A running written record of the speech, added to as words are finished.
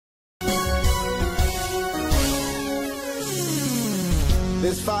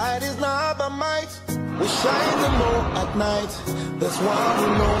This fight is not by might, we shine the more at night. There's one who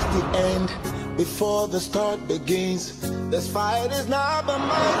knows the end before the start begins. This fight is not by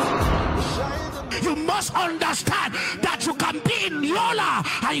might, we shine the more. You must understand that you can be in Yola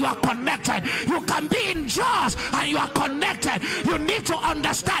and you are connected. You can be in Jaws and you are connected. You need to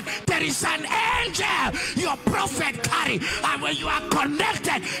understand there is an angel your prophet carry, and when you are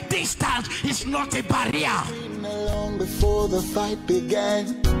connected, distance is not a barrier. Long before the fight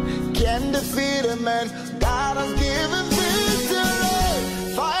began, can defeat a man. God has given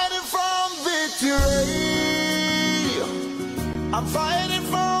victory. Fighting from victory. I'm fighting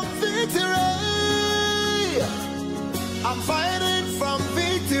from victory. I'm fighting from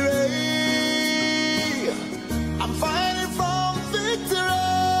victory. I'm fighting from victory.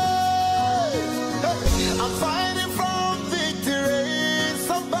 I'm fighting from victory.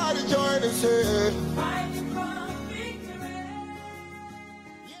 Somebody join us here.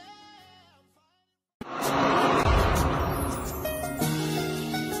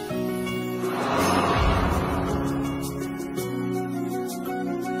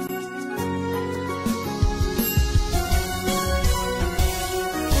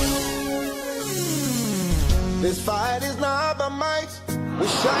 This fight is not by might, we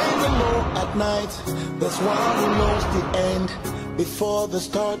shine the more at night. There's one who knows the end before the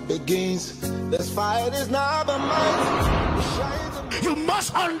start begins. This fight is not by might, we shine the more. You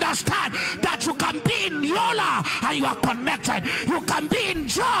must understand that you can be in Yola and you are connected. You can be in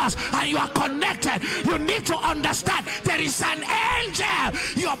Jaws and you are connected. You need to understand there is an angel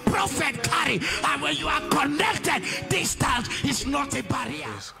your prophet carry, and when you are connected, distance is not a barrier.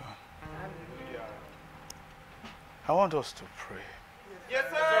 I want us to pray. Yes,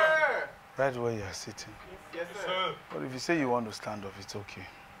 sir. Right where you are sitting. Yes, sir. But if you say you want to stand up, it's okay.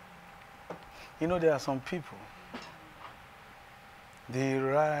 You know, there are some people, they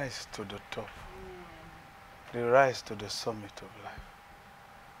rise to the top. They rise to the summit of life.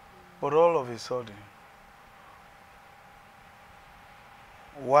 But all of a sudden,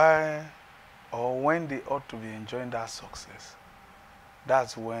 why or when they ought to be enjoying that success,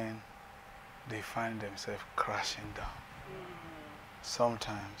 that's when they find themselves crashing down.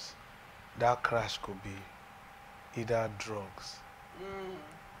 Sometimes that crash could be either drugs.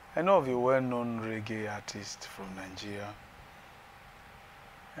 I know of a well-known reggae artist from Nigeria,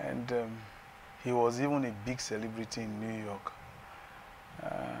 and he was even a big celebrity in New York.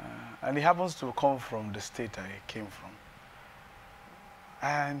 And he happens to come from the state I came from.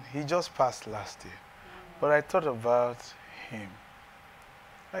 And he just passed last year. But I thought about him.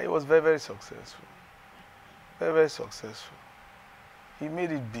 He was very, very successful. Very, very successful. He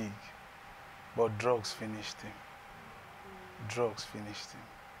made it big, but drugs finished him. Drugs finished him.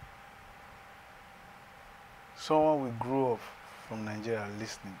 Someone we grew up from Nigeria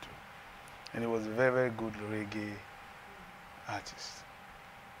listening to, and he was a very, very good reggae artist.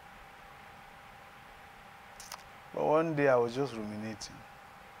 But one day I was just ruminating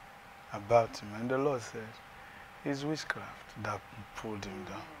about him, and the Lord said, it's witchcraft that pulled him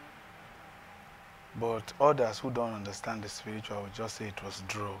down. But others who don't understand the spiritual will just say it was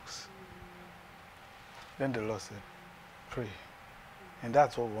drugs. Then the Lord said, pray. And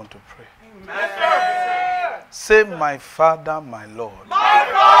that's what we want to pray. Amen. Say, my Father, my Lord. My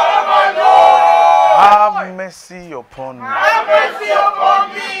Father, my Lord. Have mercy upon me. Have mercy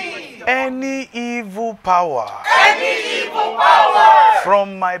upon me. Any evil power. Any evil power.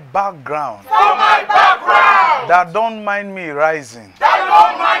 From my background. From my background. That don't mind me rising. That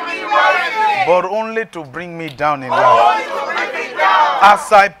don't mind me rising. But only to bring me down in But life. only to bring me down.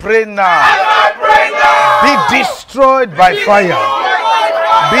 As I pray now. As I pray now. Be destroyed by fire.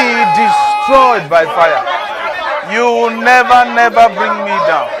 Be destroyed by fire. You will never, never bring me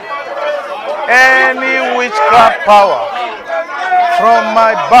down. Any witchcraft power from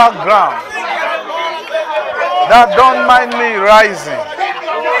my background that don't mind me rising,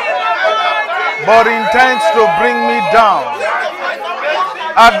 but intends to bring me down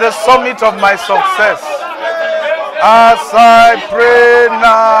at the summit of my success. As I pray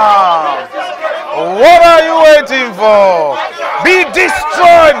now, what are you waiting for? Be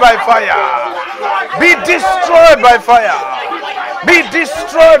destroyed by fire. Be destroyed by fire. Be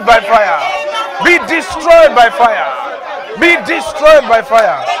destroyed by fire. Be destroyed by fire. Be destroyed by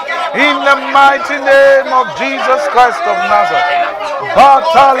fire. In the mighty name of Jesus Christ of Nazareth.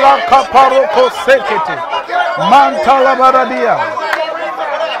 Batala kaparoko sekete. Mantala baradia.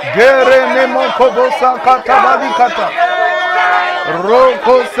 Gere nemo kobosa katabadi kata.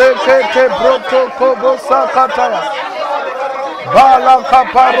 Roko sekete broto kobosa kataya. Bala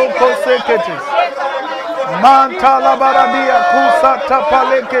kaparoko sekete. Manta la baradia kusata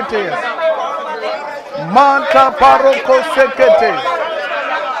palekete. Manta paroko sekete.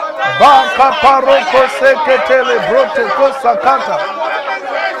 Banka paroko sekete le broto kosakata.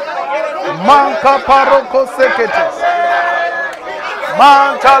 Manka paroko sekete.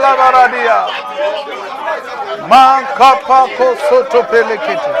 Manta la baradia. Manka pako soto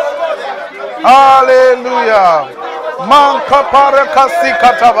pelekete. Hallelujah. Manka parakasi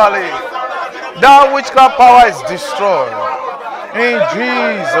katabale. That witchcraft power is destroyed. In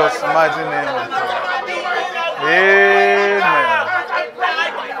Jesus' mighty name. Amen.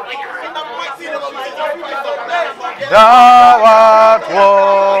 Thou art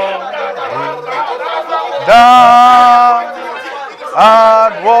worthy. Thou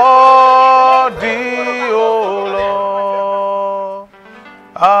art worthy, O Lord.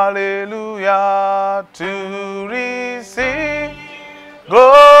 Hallelujah, to receive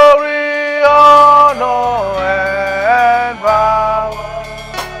glory, honor, and power.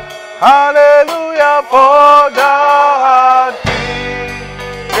 Hallelujah, for thou art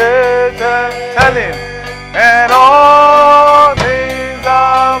created. Tell him. And all things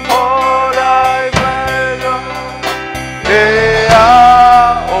are for thy pleasure. They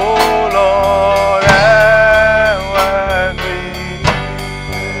are, O Lord, and worthy.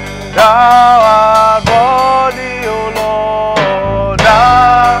 Thou art worthy, O Lord.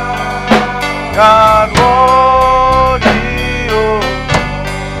 Thou art worthy, O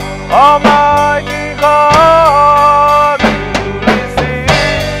Almighty God, to receive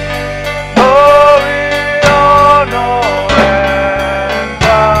glory, honor, and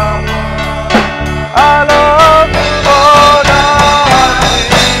power. I love you, Lord,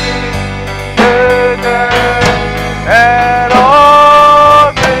 and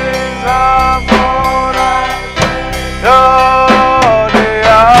all things are for thy glory. They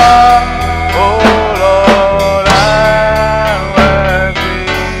are, O Lord, and worthy.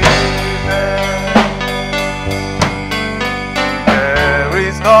 There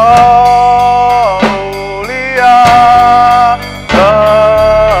is no holier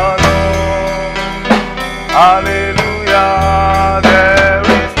than the Lord. Hallelujah. There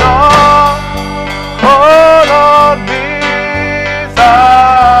is no Lord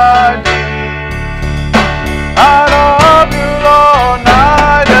beside thee. I love you, Lord,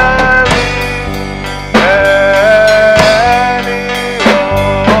 neither is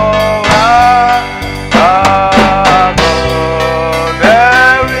anyone like our God.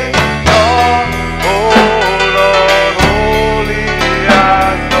 There is none, oh Lord, holy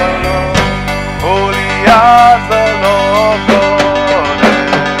as the Lord, holy as the Lord God.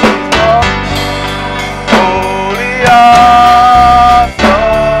 There is none, holy as the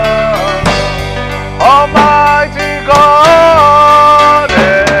Lord, Almighty God.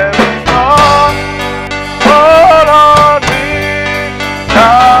 There is none, oh Lord,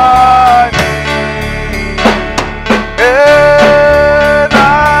 beside thee. And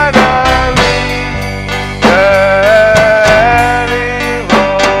neither is any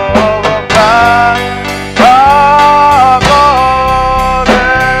robe of thine. Our God,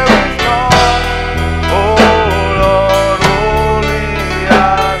 there is none, oh Lord, holy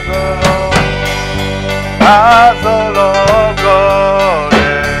as the Lord God.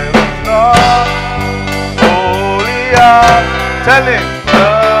 There is none, holy as. Tell him,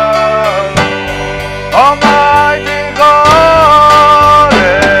 Almighty God,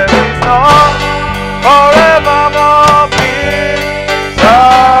 there is none forevermore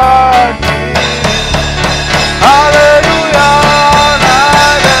beside thee. Hallelujah,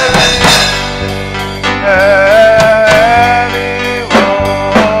 neither is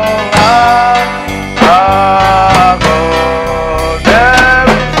anyone like our God. There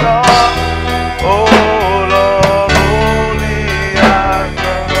is none, oh Lord, holy as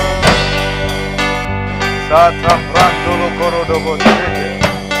the Lord. Sata prandolo korodobo sheke.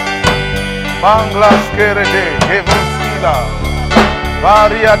 Manglas kerede, kevuskila.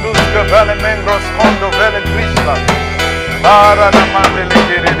 Varia duske vele mengros kondo vele krishna. Bara na mandele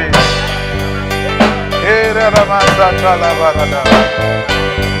kerede. Ere ramasata la barada.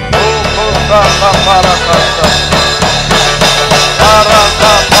 Oko sata parakasa.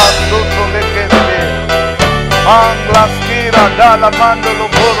 Paraka pasuto lekende. Manglas kira dala mandolo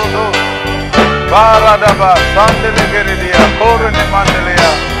korodo. Baradaba, Sandele Geridia, Korene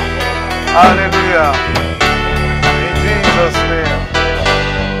Mandelea. Hallelujah. In Jesus' name.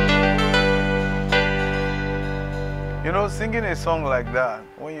 You know, singing a song like that,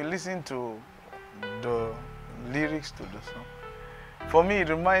 when you listen to the lyrics to the song, for me, it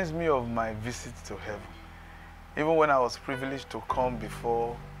reminds me of my visit to heaven. Even when I was privileged to come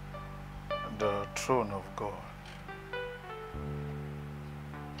before the throne of God.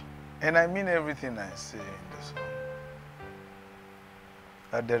 And I mean everything I say in this song.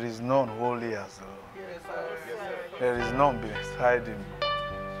 That there is none holy as the Lord. Yes, sir. Yes, sir. There is none beside him.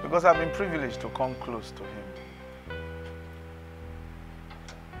 Because I've been privileged to come close to him.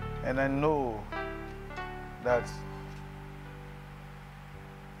 And I know that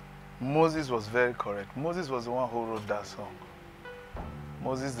Moses was very correct. Moses was the one who wrote that song.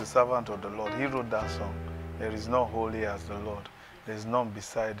 Moses, the servant of the Lord, he wrote that song. There is none holy as the Lord. There is none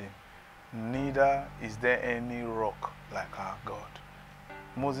beside him. Neither is there any rock like our God.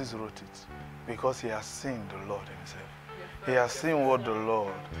 Moses wrote it because he has seen the Lord himself. He has seen what the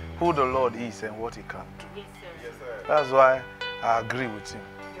Lord, who the Lord is and what he can do. Yes, sir. That's why I agree with him.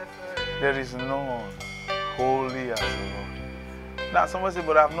 Yes, sir. There is none holy as the Lord. Now somebody say,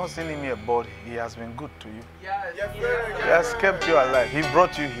 but I have not seen him yet, but he has been good to you. Yes, yes, sir. He has kept you alive. He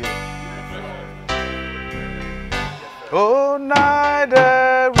brought you here. Oh,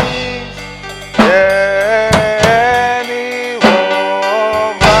 neither is any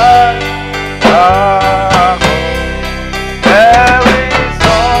one like our God. There is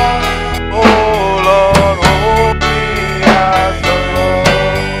none, oh Lord, holy as the Lord.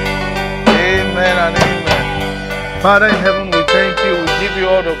 Amen and amen. Father in heaven, we thank you. We give you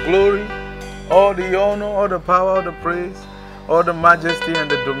all the glory, all the honor, all the power, all the praise, all the majesty and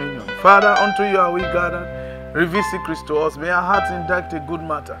the dominion. Father, unto you are we gathered. Reveal secrets to us. May our hearts indict a good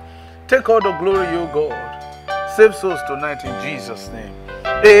matter. Take all the glory, O God. Save souls tonight in Jesus' name.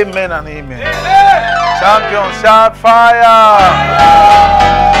 Amen and amen. Champions, shout fire.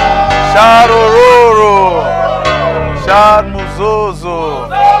 Shout ororo. Shout muzozo.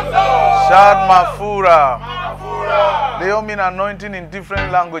 Shout mafura. They all mean anointing in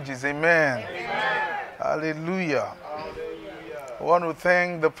different languages. Amen. Hallelujah. I want to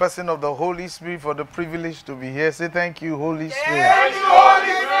thank the person of the Holy Spirit for the privilege to be here. Say thank you, Holy Spirit. Thank you,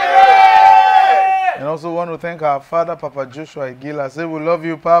 Holy Spirit. And also want to thank our father, Papa Joshua Igila. Say we love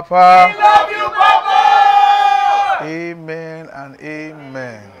you, Papa. We love you, Papa. Amen and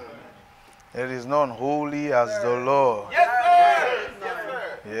amen. There is none holy as the Lord. Yes, sir. Yes, sir.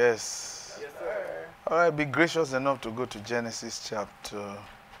 Yes. Yes, sir. All right, be gracious enough to go to Genesis chapter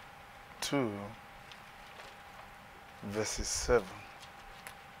 2. Verses 7.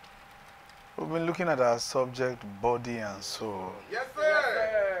 We've been looking at our subject, body and soul. Yes,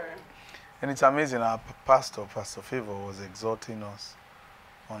 sir. And it's amazing, our pastor, Pastor Favor, was exhorting us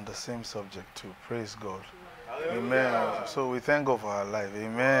on the same subject too. Praise God. Hallelujah. Amen. So we thank God for our life.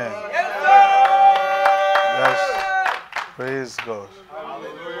 Amen. Yes, sir. Yes. Praise God.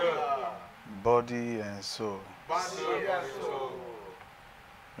 Hallelujah. Body and soul. Body and soul.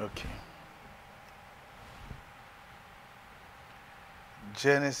 Okay.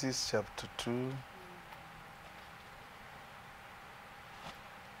 Genesis chapter 2.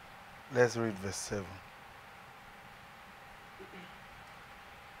 Let's read verse 7.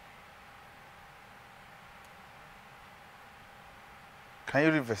 Can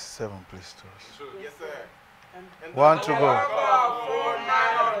you read verse 7, please, to us? Yes, sir. One to go. For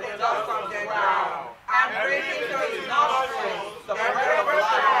man of the dust of the ground, and breathed into his nostrils the breath of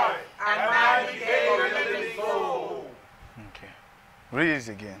life, and man became a living soul. Okay. Read it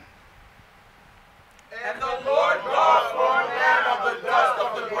again. And the Lord God formed man of the dust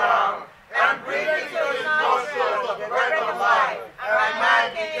of the ground, and breathed into his nostrils the breath of life, and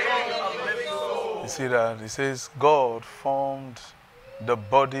man became a living soul. You see that? It says, God formed the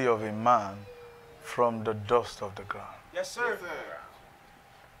body of a man from the dust of the ground. Yes, sir.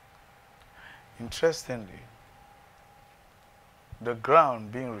 Interestingly, the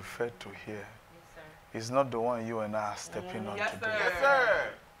ground being referred to here is not the one you and I are stepping on Yes, today. sir. Yes, sir.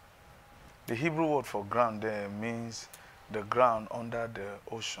 The Hebrew word for ground there means the ground under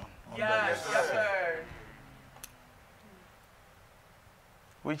the ocean. Yes, Under the yes, sea. sir.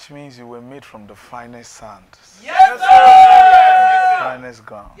 Which means you were made from the finest sand, Yes, sir. finest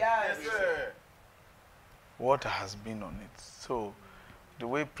ground. Yes, sir. Water has been on it. So the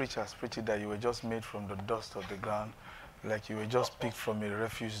way preachers preach it, that you were just made from the dust of the ground, like you were just picked from a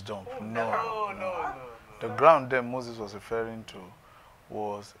refuse dump. No. The ground that Moses was referring to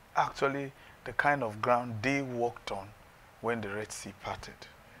was actually the kind of ground they walked on when the Red Sea parted,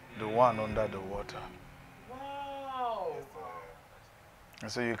 the one under the water. Wow. And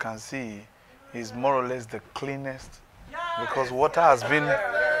so you can see it's more or less the cleanest, Yes. because water has been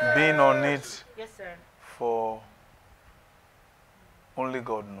on it Yes, sir. for only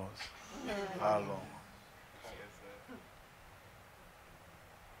God knows how long.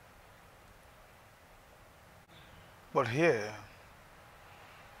 But here,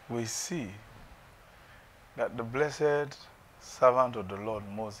 we see that the blessed servant of the Lord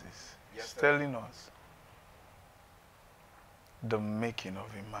Moses is telling us the making of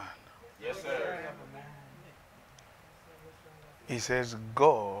a man. Yes, sir. He says,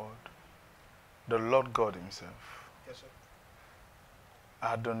 God, the Lord God himself, Yes,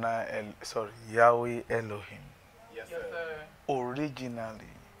 sir. Yahweh Elohim, Yes, sir. originally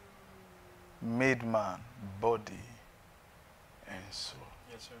made man body and soul.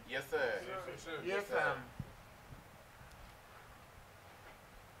 Yes, sir. Yes, sir. Yes, sir.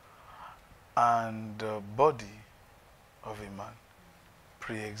 And the body of a man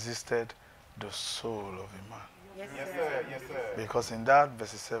pre-existed the soul of a man. Yes, sir. Yes, sir. Because in that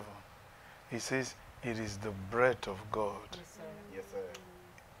verse 7, he says, it is the breath of God Yes, sir.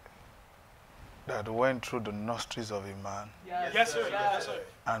 that went through the nostrils of a man Yes, sir. Yes, sir.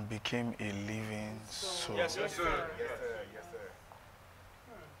 and became a living soul. Yes, sir. Yes, sir. Yes, sir.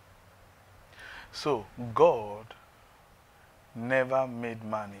 So God never made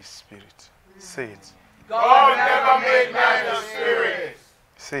man a spirit. Say it. God never made man a spirit.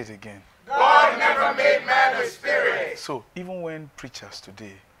 Say it again. God never made man a spirit. So even when preachers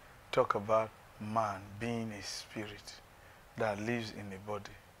today talk about man being a spirit that lives in a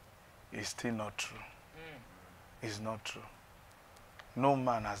body, it's still not true. It's not true. No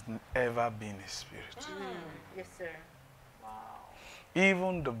man has ever been a spirit. Yes, sir.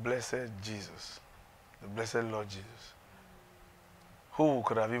 Even the blessed Jesus, the blessed Lord Jesus, who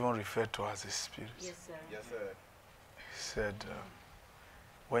could have even referred to as a spirit, Yes, sir. Yes, sir. he said,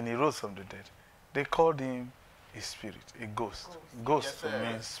 when he rose from the dead, they called him a spirit, a ghost. Ghost Yes, sir.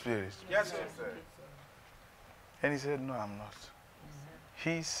 means spirit. Yes, sir. Yes, sir. And he said, no, I'm not.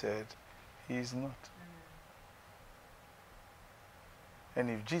 He said, he is not. And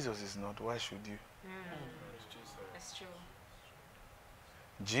if Jesus is not, why should you? That's true.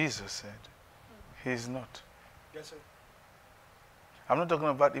 Jesus said, he is not. Yes, sir. I'm not talking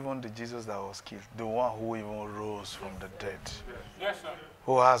about even the Jesus that was killed, the one who even rose from the dead, Yes, sir.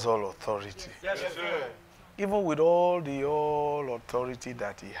 who has all authority. Yes, sir. Even with all the authority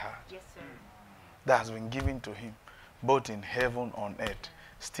that he had, Yes, sir. that has been given to him, both in heaven and on earth,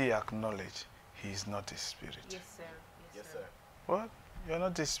 still acknowledge he is not a spirit. Yes, sir. Yes, sir. What? You're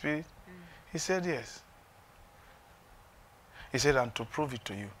not a spirit? He said, yes. He said, and to prove it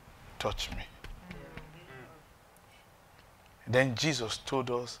to you, touch me. Then Jesus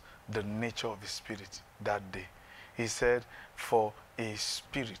told us the nature of the spirit that day. He said, for a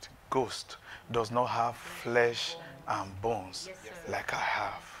spirit, ghost, does not have flesh and bones Yes, sir. like I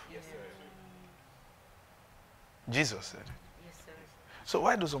have. Yes, sir. Jesus said it. Yes, sir. So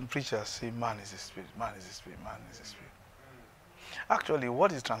why do some preachers say man is a spirit, man is a spirit, man is a spirit? Actually,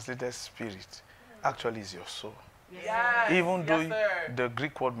 what is translated spirit actually is your soul. Yes, Even though sir. the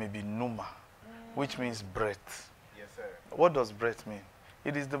Greek word may be pneuma, which means breath. Yes, sir. What does breath mean?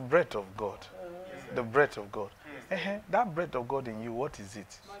 It is the breath of God. The breath of God. That breath of God in you, what is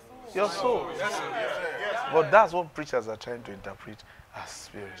it? Your soul. Yes, sir. Yes, sir. Yes, sir. But that's what preachers are trying to interpret as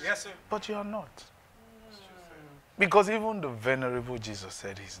spirit. Yes, sir. But you are not. Because even the venerable Jesus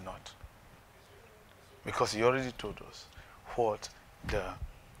said he's not. Because he already told us what the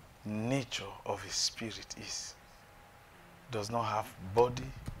nature of his spirit is. Does not have body,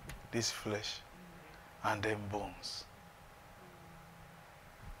 this flesh, and then bones.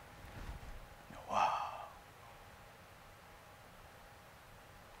 Wow.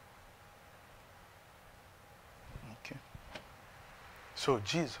 Okay. So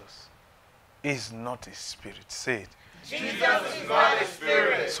Jesus is not a spirit. Say it. Jesus is not a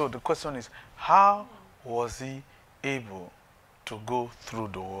spirit. So the question is, how was he able to go through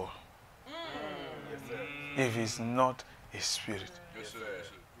the wall if he's not a spirit? Yes, sir.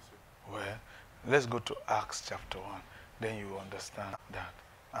 Well, let's go to Acts chapter 1. Then you will understand that.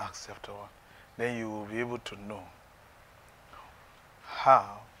 Acts chapter 1. Then you will be able to know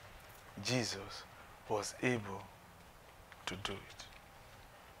how Jesus was able to do it.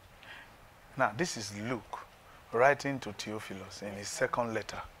 Now, this is Luke writing to Theophilus in his second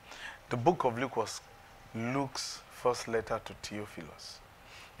letter. The book of Luke was Luke's first letter to Theophilus.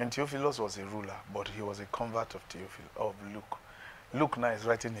 And Theophilus was a ruler, but he was a convert of Luke. Luke now is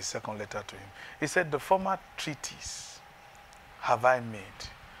writing his second letter to him. He said, the former treatise have I made,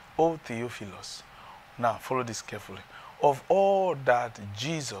 O Theophilus. Now, follow this carefully. Of all that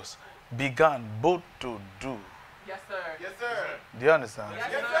Jesus began both to do. Yes, sir. Yes, sir. Do you understand?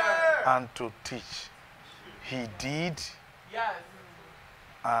 Yes, sir. And to teach. He did Yes.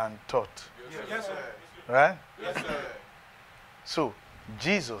 and taught. Yes, sir. Right? Yes, sir. So,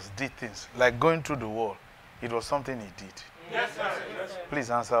 Jesus did things like going through the wall. It was something he did. Yes, sir. Please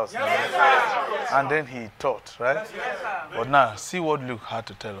answer us. Yes, sir. And then he taught, right? Yes, sir. But now, see what Luke had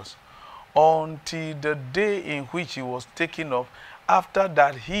to tell us. Until the day in which he was taken up, after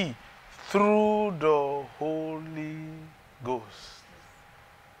that he, through the Holy Ghost,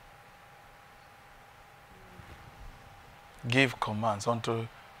 gave commands unto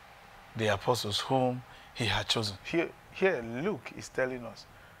the apostles whom he had chosen. Here Luke is telling us,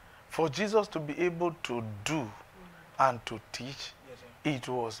 for Jesus to be able to do and to teach, it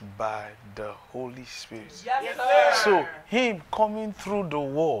was by the Holy Spirit. Yes, sir. So him coming through the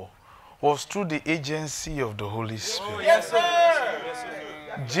wall was through the agency of the Holy Spirit. Yes, sir. Yes,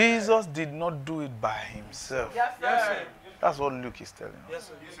 sir. Jesus did not do it by himself. Yes, sir. That's what Luke is telling us. Yes,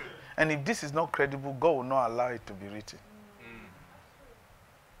 sir. Yes, sir. And if this is not credible, God will not allow it to be written.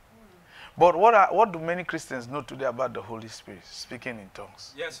 But what do many Christians know today about the Holy Spirit? Speaking in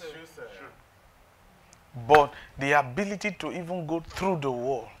tongues. Yes, sir. Sure. But the ability to even go through the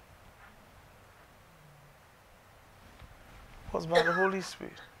wall was by the Holy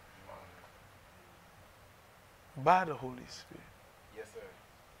Spirit. By the Holy Spirit. Yes, sir.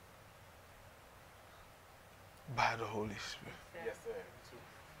 By the Holy Spirit. Yes, sir.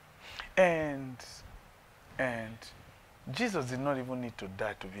 And Jesus did not even need to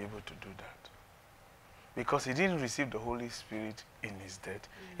die to be able to do that. Because he didn't receive the Holy Spirit in his death.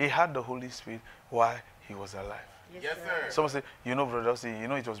 He had the Holy Spirit while he was alive. Yes, sir. Someone say, you know, Bro.Osi, you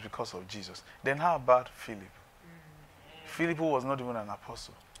know it was because of Jesus. Then how about Philip? Philip, who was not even an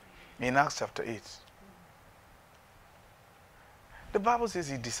apostle. In Acts chapter 8. The Bible says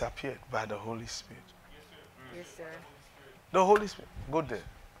he disappeared by the Holy Spirit. Yes, sir. The Holy Spirit. Go there.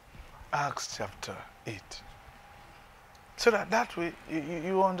 Acts chapter 8. So that way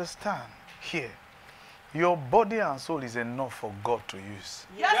you understand here. Your body and soul is enough for God to use.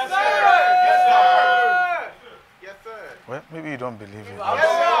 Yes, sir. Yes, sir. Yes, sir. Well, maybe you don't believe it. Yes,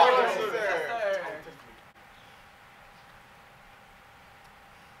 sir. Yes, sir.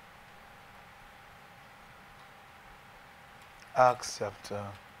 Acts chapter.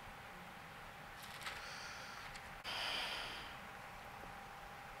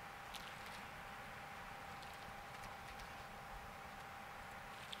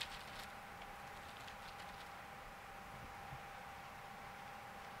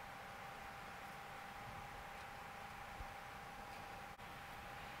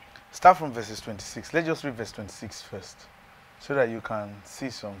 Start from verses 26. Let's just read verse 26 first, so that you can see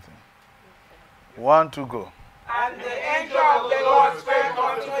something. 1, 2, go. And the angel of the Lord spake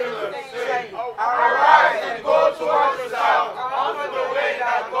unto Philip, saying, Arise and go towards the south, unto the way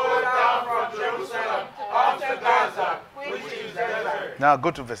that goeth down from Jerusalem unto Gaza, which is desert. Now go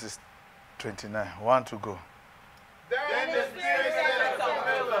to verses 29. 1, 2, go. Then the Spirit said unto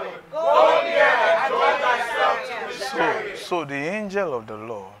Philip, Go near and join thyself to the chariot. So the angel of the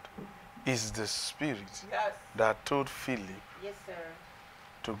Lord is the Spirit Yes. that told Philip Yes, sir.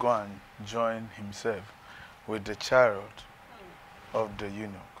 to go and join himself with the chariot of the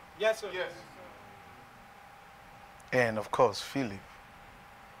eunuch. Yes, sir. Yes. And of course, Philip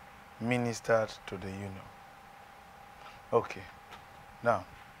ministered to the eunuch. Okay. Now,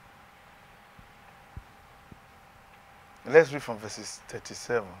 let's read from verses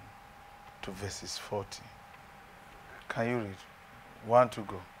 37 to verses 40. Can you read? 1, 2,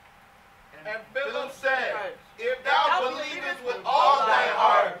 go. And Philip said, If thou believest with all thy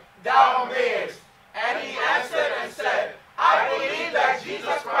heart, thou mayest. And he answered and said, I believe that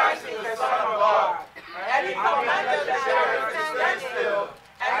Jesus Christ is the Son of God. And he commanded the chariot to stand still,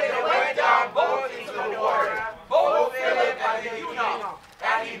 and they went down both into the water, both Philip and the eunuch,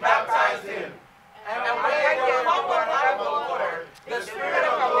 and he baptized him. And when they were come out of the water, the Spirit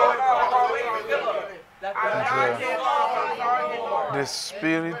of the Lord called away Philip. And he came on board. The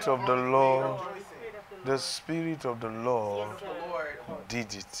Spirit of the Lord, the Spirit of the Lord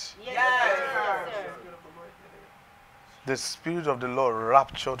did it. Yes, sir. The Spirit of the Lord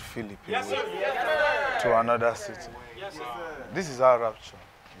raptured Philip Yes, away sir. Yes, sir. to another city. Yes, sir. This is how rapture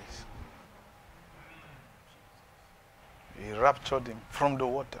is. He raptured him from the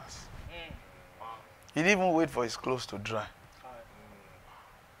waters. He didn't even wait for his clothes to dry.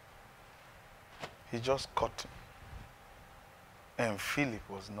 He just caught him. And Philip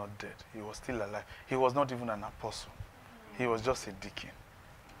was not dead. He was still alive. He was not even an apostle. He was just a deacon.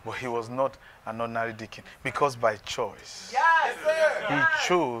 But he was not an ordinary deacon. Because by choice, Yes, sir. he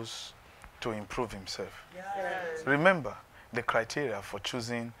chose to improve himself. Yes. Remember the criteria for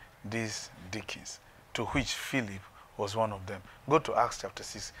choosing these deacons, to which Philip was one of them. Go to Acts chapter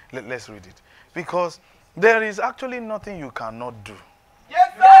 6. Let's read it. Because there is actually nothing you cannot do.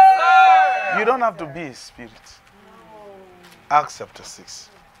 Yes, sir. You don't have to be a spirit. Acts chapter 6.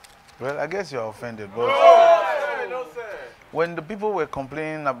 Well, I guess you are offended, but No, sir. when the people were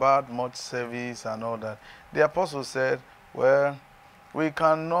complaining about much service and all that, the apostle said, well, we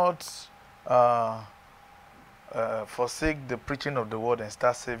cannot forsake the preaching of the word and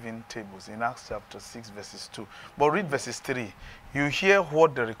start serving tables in Acts chapter 6 verses 2. But read verses 3. You hear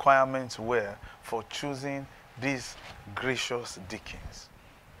what the requirements were for choosing these gracious deacons.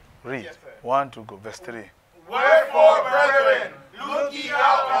 Read. Yes, sir. 1 to go. Verse 3. Wherefore, brethren, look ye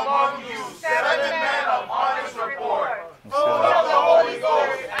out among you 7 men of honest report, full of the Holy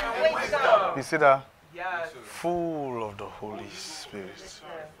Ghost and wisdom. You see that? Yes. Full of the Holy Spirit.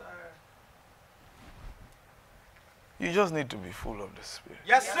 You just need to be full of the Spirit.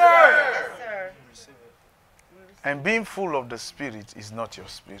 Yes, sir. Sir. And being full of the Spirit is not your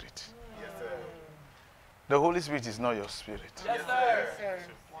spirit. Yes, sir. The Holy Spirit is not your spirit. Yes, sir. Sir.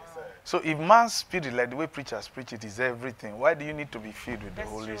 So if man's spirit, like the way preachers preach it, is everything, why do you need to be filled with the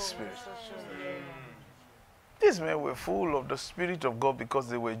Holy Spirit? These men were full of the Spirit of God because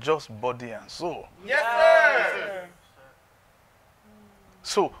they were just body and soul. Yes, sir.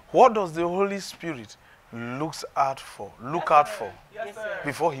 So what does the Holy Spirit look out for Yes, sir.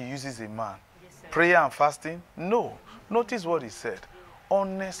 before he uses a man? Yes, sir. Prayer and fasting? No. Notice what he said.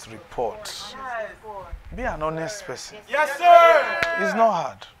 Honest report. Be an honest person. Yes, sir. It's not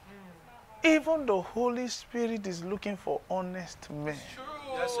hard. Even the Holy Spirit is looking for honest men.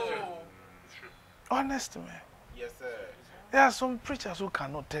 Yes, sir. Honest men. Yes, sir. There are some preachers who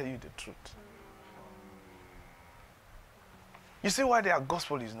cannot tell you the truth. You see why their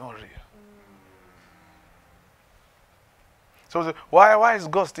gospel is not real. So why is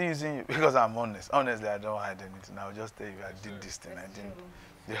God still using you? Because I'm honest. Honestly, I don't hide anything. I'll just tell you I did this thing. I didn't.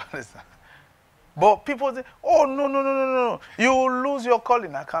 Do you understand? But people say, oh, no. You will lose your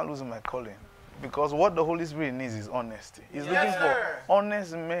calling. I can't lose my calling. Because what the Holy Spirit needs is honesty. He's looking for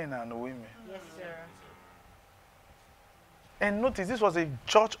honest men and women. Yes, sir. And notice, this was a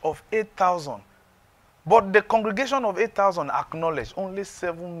church of 8,000. But the congregation of 8,000 acknowledged only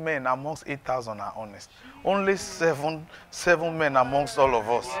 7 men amongst 8,000 are honest. Only seven men amongst all of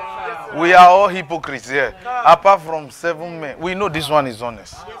us. We are all hypocrites here. Apart from 7 men. We know this one is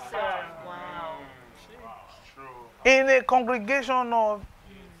honest. Yes, sir. Wow. In a congregation of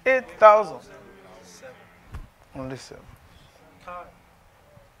 8,000, only 7.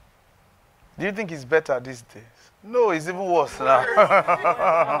 Do you think it's better these days? No, it's even worse now.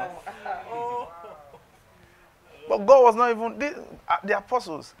 But God was not even, the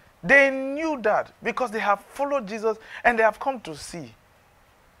apostles, they knew that because they have followed Jesus and they have come to see,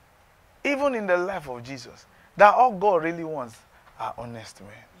 even in the life of Jesus, that all God really wants are honest men.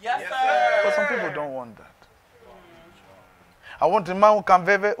 Yes, sir. But some people don't want that. I want a man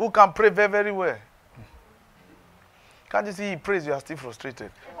who can pray very, very well. Can't you see he prays, you are still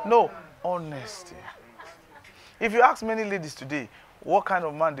frustrated? No, honesty. If you ask many ladies today, what kind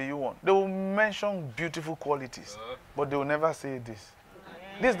of man do you want? They will mention beautiful qualities, but they will never say this.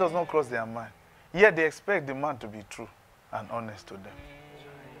 This does not cross their mind. Yet they expect the man to be true and honest to them.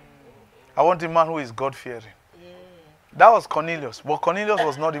 I want a man who is God-fearing. That was Cornelius, but Cornelius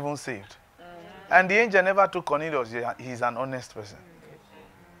was not even saved. And the angel never told Cornelius he's an honest person.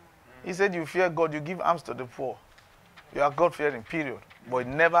 He said, you fear God, you give alms to the poor. You are God-fearing, period. But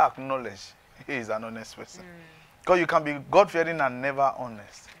he never acknowledged he is an honest person. Because you can be God-fearing and never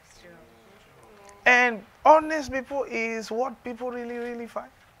honest. And honest people is what people really, really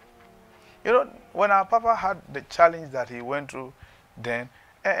find. You know, when our Papa had the challenge that he went through then,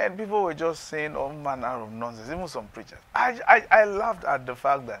 and people were just saying all manner of nonsense, even some preachers. I laughed at the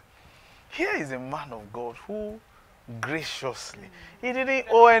fact that here is a man of God who graciously, he didn't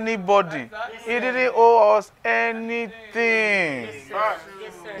owe anybody. He didn't owe us anything. Yes, sir.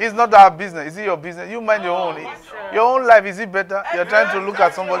 It's not our business. Is it your business? You mind your own. Your own life, is it better? You're trying to look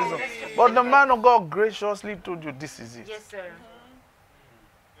at somebody's own. But the man of God graciously told you this is it. Yes, sir.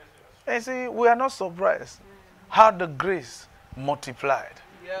 And see, we are not surprised how the grace multiplied.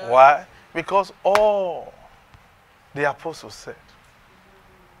 Why? Because all the apostles said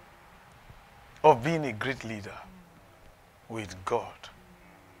of being a great leader with God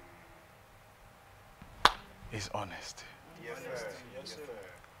is honesty. Yes, sir. Yes, sir.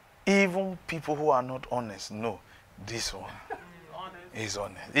 Even people who are not honest know this one is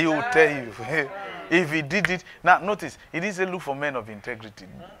honest. He will tell you if he did it. Now notice, he didn't say look for men of integrity.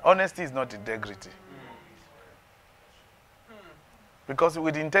 Honesty is not integrity. Because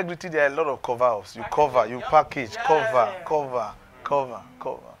with integrity there are a lot of cover-ups. You cover, you package, cover.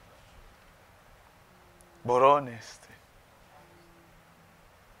 But honesty.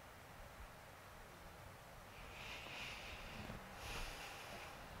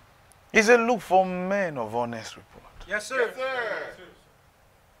 He said, look for men of honest report. Yes, sir. Yes, sir.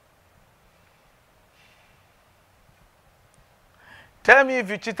 Tell me if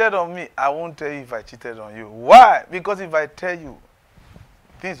you cheated on me. I won't tell you if I cheated on you. Why? Because if I tell you,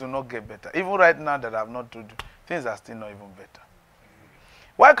 things will not get better. Even right now that I've not told you, things are still not even better.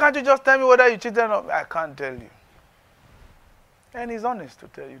 Why can't you just tell me whether you cheated on me? I can't tell you. And he's honest to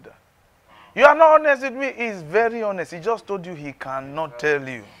tell you that. You are not honest with me. He's very honest. He just told you he cannot tell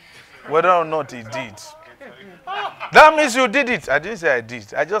you whether or not he did. That means you did it. I didn't say I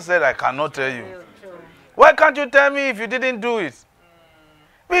did. I just said I cannot tell you. Why can't you tell me if you didn't do it?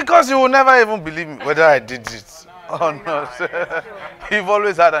 Because you will never even believe me whether I did it or not. You've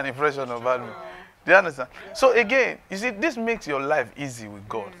always had an impression about me. Do you understand? So again, you see, this makes your life easy with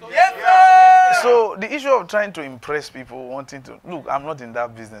God. Yes, sir. So the issue of trying to impress people, wanting to, look, I'm not in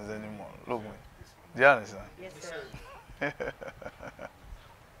that business anymore. Look, do you understand? Yes, sir.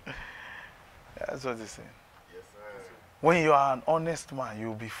 That's what he's saying. Yes, sir. When you are an honest man,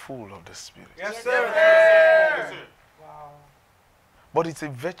 you'll be full of the Spirit. Yes, sir. Yes, sir. Wow. But it's a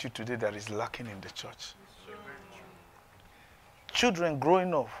virtue today that is lacking in the church. Children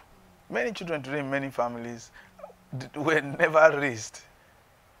growing up, many children today in many families were never raised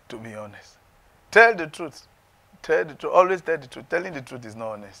to be honest. Tell the truth. Tell the truth. Always tell the truth. Telling the truth is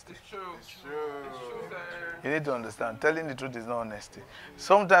not honesty. It's true. It's true. It's true, sir. You need to understand. Telling the truth is not honesty.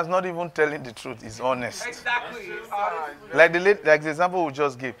 Sometimes not even telling the truth is honest. Exactly. Like the example we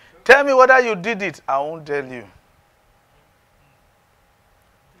just gave. Tell me whether you did it. I won't tell you.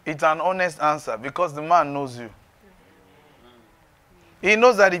 It's an honest answer because the man knows you. He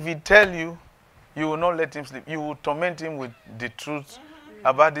knows that if he tell you, you will not let him sleep. You will torment him with the truth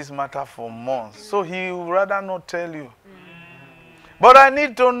about this matter for months. So he would rather not tell you. But I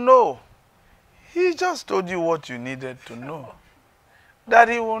need to know. He just told you what you needed to know. That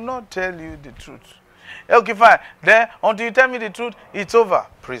he will not tell you the truth. Okay, fine. Then, until you tell me the truth, it's over.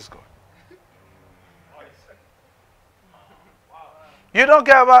 Praise God. You don't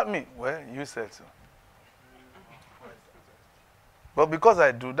care about me. Well, you said so. But because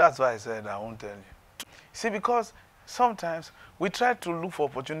I do, that's why I said I won't tell you. See, because sometimes we try to look for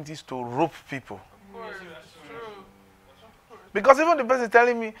opportunities to rope people. Because even the person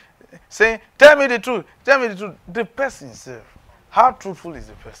telling me, saying, tell me the truth, the person himself, how truthful is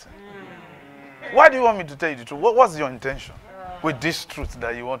the person? Why do you want me to tell you the truth? What's your intention with this truth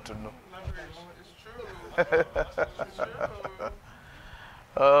that you want to know?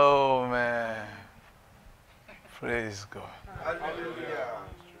 Oh, man. Praise God. Hallelujah.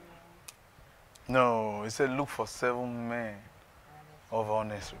 No, he said, look for 7 men of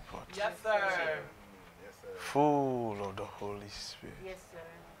honest report. Yes, sir. Full of the Holy Spirit Yes,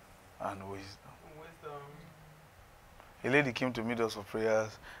 sir. and wisdom. A lady came to meet us for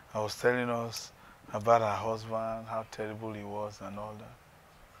prayers. I was telling us about her husband, how terrible he was and all that.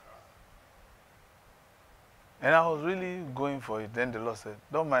 And I was really going for it. Then the Lord said,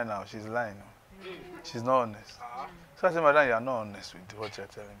 don't mind her, she's lying. She's not honest. So I said, madam, you are not honest with what you're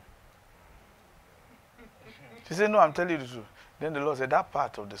telling me. She said, no, I'm telling you the truth. Then the Lord said, that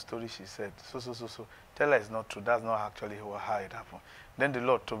part of the story she said, so, tell her it's not true. That's not actually how it happened. Then the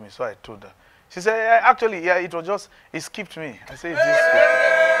Lord told me, so I told her. She said, yeah, actually, yeah, it was just, it skipped me. I said, it didn't skip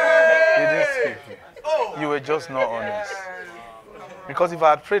you. It didn't skip you. You were just not honest. Because if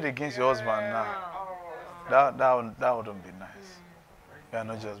I had prayed against your husband now, that wouldn't be nice. You are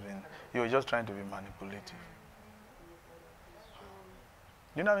not just being, you were just trying to be manipulative.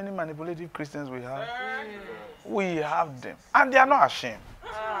 You know how many manipulative Christians we have? We have them. And they are not ashamed.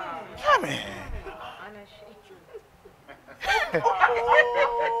 I mean.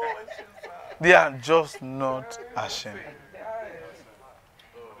 They are just not ashamed.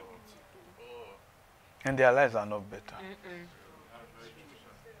 And their lives are not better.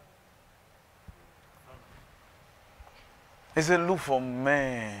 He said, look for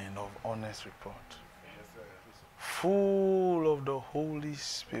men of honest report. Full of the Holy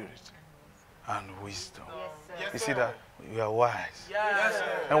Spirit and wisdom. You see that? You are wise. Yes,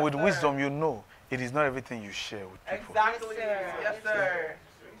 And with wisdom, you know it is not everything you share with people. exactly. Yes, sir.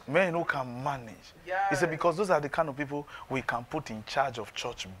 Men who can manage. Yes. He said, because those are the kind of people we can put in charge of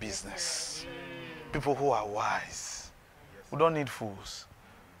church business. People who are wise. We don't need fools.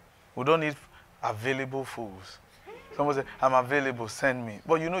 We don't need available fools. Someone say, I'm available, send me.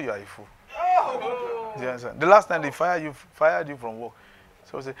 But you know you are a fool. Do you understand? The last time they fired you from work.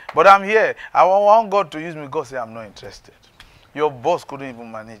 So say, but I'm here. I want God to use me. God say, I'm not interested. Your boss couldn't even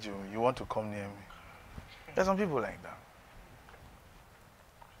manage you. You want to come near me. There are some people like that.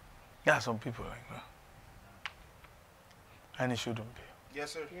 There are some people like that. And it shouldn't be.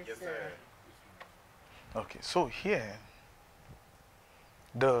 Yes, sir. Yes, sir. Okay, so here,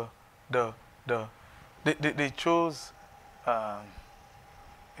 they chose,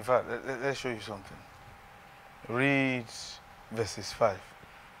 in fact, let's show you something. Read verses 5.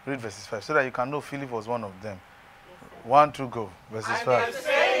 Read verses 5 so that you can know Philip was one of them. 1, 2, go. Verses 5. And the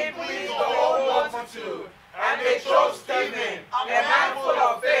saying pleased the whole multitude, and they chose Stephen, a man full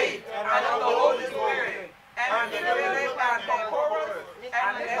of faith and of the Holy Spirit, and Philip and Prochorus,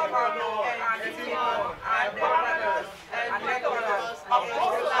 and Nicanor, and Timon, and Barnabas, and Nicholas, a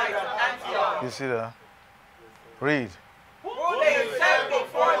proselyte of Antioch. You see that? Read. Who they set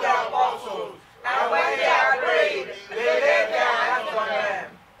before the apostles, and when they had prayed, they laid their hands on them,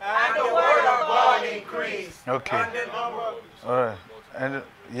 and the word of God increased. Okay. And the number All right. And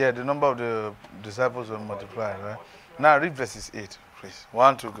yeah, the number of the disciples were multiplied, right? Now read verses 8, please.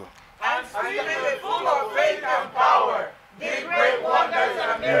 1, 2, go. and Stephen, full of faith and power, did great wonders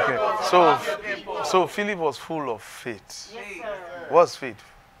and miracles among the people. So Philip was full of faith. Yes, sir. What's faith?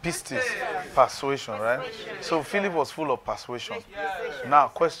 Pistis, persuasion, right? So Philip was full of persuasion. Now,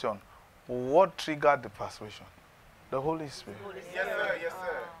 question: what triggered the persuasion? The Holy Spirit. Yes, sir. Yes,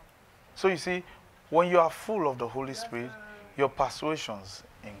 sir. So you see, when you are full of the Holy Spirit, your persuasions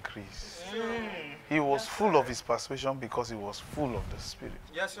increase. He was full of his persuasion because he was full of the Spirit.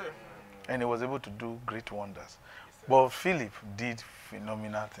 Yes, sir. And he was able to do great wonders. But Philip did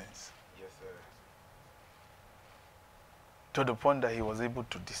phenomenal things. Yes, sir. To the point that he was able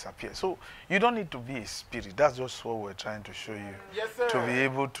to disappear. So you don't need to be a spirit. That's just what we're trying to show you. Yes, sir. To be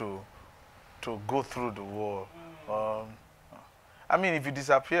able to go through the wall. I mean, if you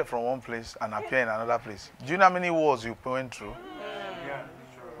disappear from one place and appear in another place, do you know how many wars you went through? Yeah.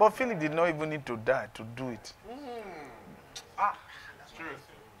 But Philip did not even need to die to do it. That's true.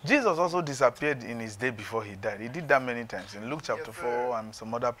 Jesus also disappeared in his day before he died. He did that many times. In Luke chapter 4 and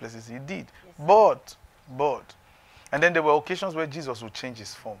some other places he did. But, and then there were occasions where Jesus would change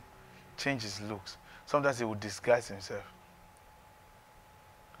his form, change his looks. Sometimes he would disguise himself.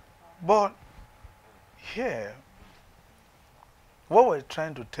 But here, what we're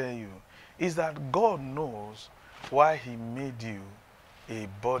trying to tell you is that God knows why he made you a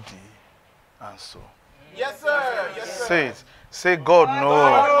body and soul. Yes, sir. Yes, sir. Say it. Say, God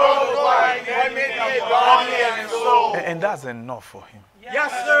knows. Why he made me a body and soul. And that's enough for him.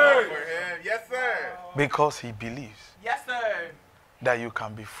 Yes, sir. Yes, sir. Because he believes Yes, sir. that you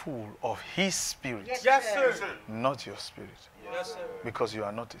can be full of his spirit, Yes, sir. not your spirit. Yes, sir. Because you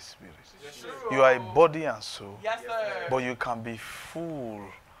are not a spirit. Yes, sir. You are a body and soul, Yes, sir. but you can be full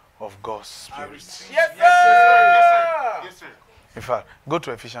of God's spirit. Yes, sir. Yes, sir. Yes, sir. In fact, go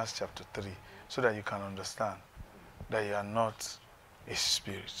to Ephesians chapter 3 so that you can understand that you are not a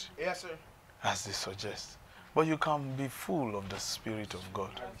spirit, Yes, sir. as they suggest. But you can be full of the Spirit of God.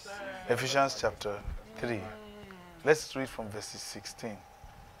 Ephesians chapter 3. Let's read from verses 16.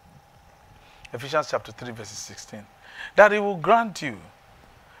 Ephesians chapter 3, verses 16. That he will grant you,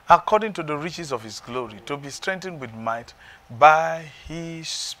 according to the riches of his glory, to be strengthened with might by his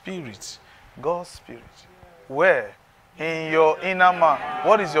Spirit. God's Spirit. Where? In your inner man.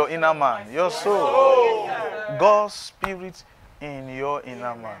 What is your inner man? Your soul. God's Spirit in your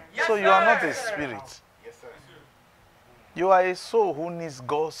inner man. So you are not a spirit. Yes, sir. You are a soul who needs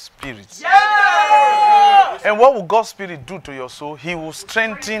God's Spirit. Yes, And what will God's Spirit do to your soul? He will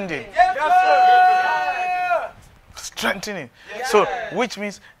strengthen it. sir. Strengthen it. So, which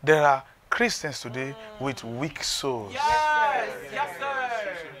means there are Christians today with weak souls. Yes, yes,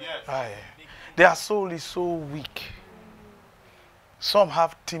 sir. Aye. Their soul is so weak. Some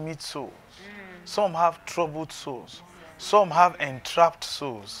have timid souls. Some have troubled souls. Some have entrapped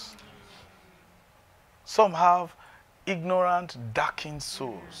souls. Some have ignorant, darkened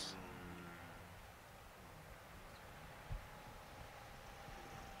souls.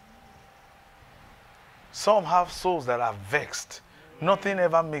 Some have souls that are vexed. Nothing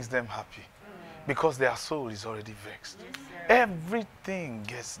ever makes them happy because their soul is already vexed. Everything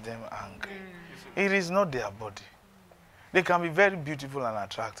gets them angry. It is not their body. They can be very beautiful and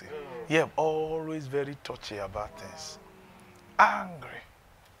attractive, yet always very touchy about things. Angry.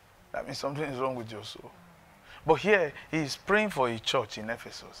 That means something is wrong with your soul. But here, he is praying for a church in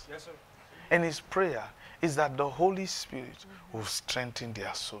Ephesus. Yes, sir. And his prayer is that the Holy Spirit will strengthen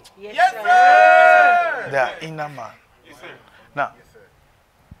their soul, Yes, sir. their inner man. Yes, sir. Now, Yes, sir.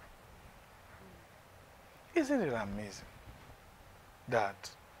 isn't it amazing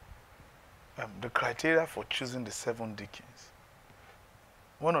that the criteria for choosing the 7 deacons,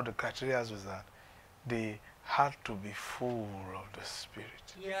 one of the criteria was that they had to be full of the Spirit.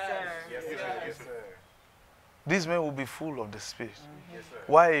 Yes, yes, sir. Yes, sir. these men will be full of the Spirit.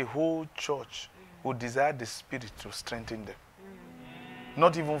 Why a whole church would desire the Spirit to strengthen them.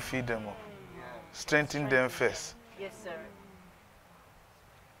 Not even feed them up. Strengthen them first. Yes, sir.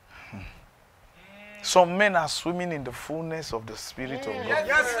 Some men are swimming in the fullness of the Spirit of God.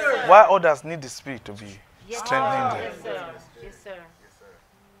 Yes, sir. While others need the Spirit to be Yes, strengthening them. Yes, sir. Yes, sir.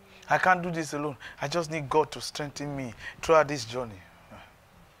 I can't do this alone. I just need God to strengthen me throughout this journey.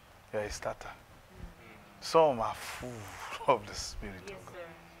 You're a starter. Some are full of the Spirit Yes, of God. sir.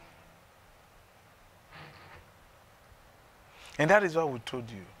 And that is why we told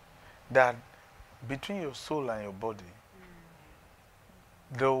you that between your soul and your body,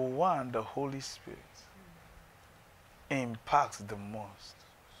 the one, the Holy Spirit, impacts the most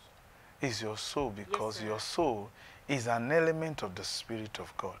is your soul, because Yes, your soul is an element of the Spirit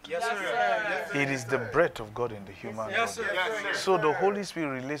of God. Yes, sir. It is the breath of God in the human Yes, body. sir. Yes, sir. So the Holy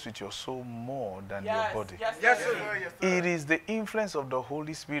Spirit relates with your soul more than your body. Yes, sir. It is the influence of the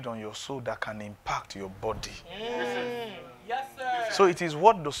Holy Spirit on your soul that can impact your body. Yes, sir. So it is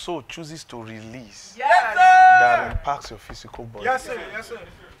what the soul chooses to release Yes, sir. that impacts your physical body. Yes, sir. Yes, sir.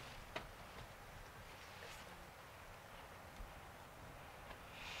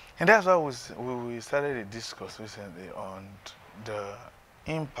 And that's why we started a discourse recently on the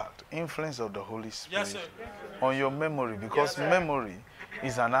influence of the Holy Spirit Yes, sir. on your memory, because memory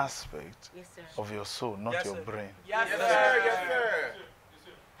is an aspect Yes, sir. of your soul, not Yes, your sir. brain. Yes, sir. Yes, sir.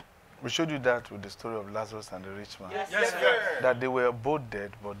 We showed you that with the story of Lazarus and the rich man. Yes, sir. That they were both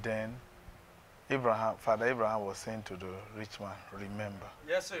dead, but then Father Abraham was saying to the rich man, remember.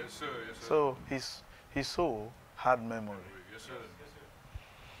 Yes, sir. Yes, sir. Yes, sir. So his soul had memory, Yes, sir.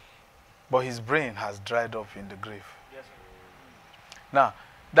 but his brain has dried up in the grave. Yes, sir. Now,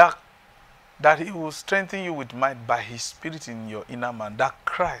 that he will strengthen you with might by his Spirit in your inner man. That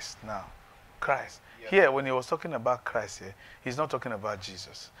Christ now, Christ. Here, when he was talking about Christ here, he's not talking about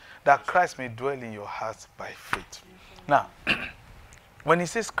Jesus. That Christ may dwell in your hearts by faith. Now, when he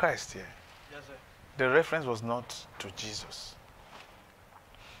says Christ here, Yes, sir. the reference was not to Jesus.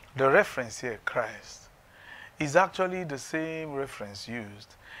 The reference here, Christ, is actually the same reference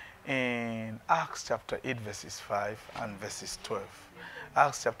used in Acts chapter 8 verses 5 and verses 12.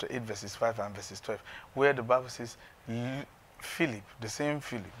 Acts chapter 8 verses 5 and verses 12, where the Bible says Philip, the same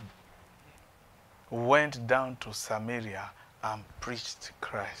Philip, went down to Samaria and preached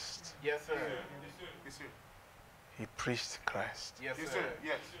Christ. Yes, sir. Yes, sir. He preached Christ. Yes, sir.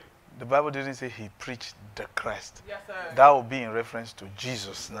 Yes. The Bible didn't say he preached the Christ. Yes, sir. That will be in reference to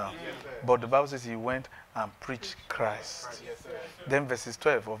Jesus now. Yes, sir. But the Bible says he went and preached Christ. Yes, sir. Then verses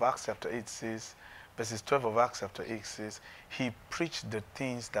 12 of Acts chapter 8 says, he preached the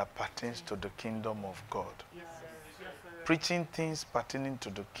things that pertains to the kingdom of God. Yes, sir. Yes, sir. Preaching things pertaining to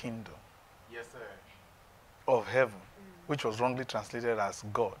the kingdom Yes, sir. of heaven, which was wrongly translated as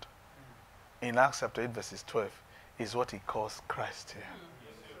God. In Acts chapter 8 verses 12 is what he calls Christ here.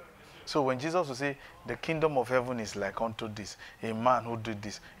 So when Jesus will say, the kingdom of heaven is like unto this, a man who did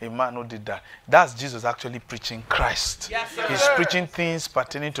this, a man who did that, that's Jesus actually preaching Christ. Yes, sir. He's preaching things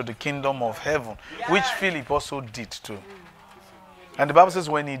pertaining to the kingdom of heaven, which Philip also did too. And the Bible says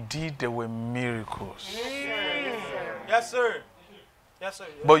when he did, there were miracles. Yes, sir. Yes, sir.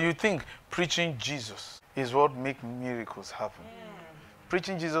 But you think preaching Jesus is what makes miracles happen.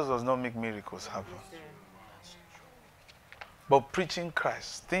 Preaching Jesus does not make miracles happen. But preaching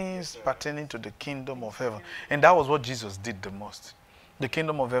Christ, things pertaining to the kingdom of heaven. And that was what Jesus did the most. The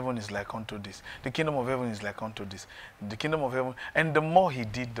kingdom of heaven is like unto this. The kingdom of heaven is like unto this. The kingdom of heaven. And the more he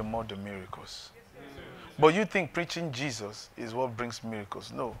did, the more the miracles. But you think preaching Jesus is what brings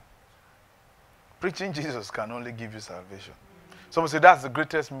miracles. No. Preaching Jesus can only give you salvation. Someone say, that's the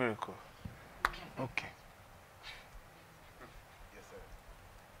greatest miracle. Okay.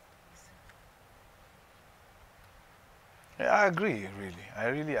 Yeah, I agree, really. I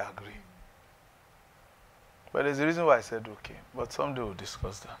really agree. But there's a reason why I said okay. But someday we'll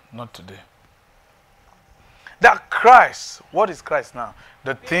discuss that. Not today. That Christ, what is Christ now?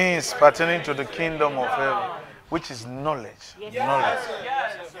 The things pertaining to the kingdom of heaven, which is knowledge. Knowledge.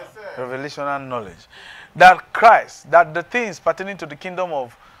 Revelational knowledge. That Christ, that the things pertaining to the kingdom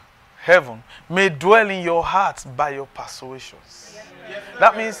of heaven may dwell in your hearts by your persuasions.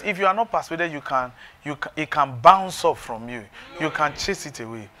 That means if you are not persuaded, it can bounce up from you. You can chase it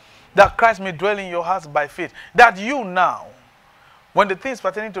away. That Christ may dwell in your hearts by faith. That you now, when the things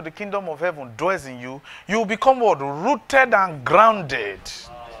pertaining to the kingdom of heaven dwells in you, you will become what? Rooted and grounded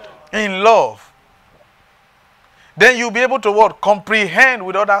in love. Then you'll be able to what? Comprehend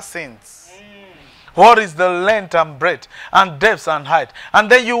with other saints What is the length and breadth and depth and height? And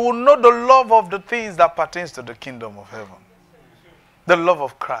then you will know the love of the things that pertains to the kingdom of heaven. The love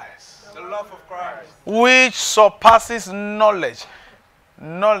of Christ. The love of Christ. Which surpasses knowledge.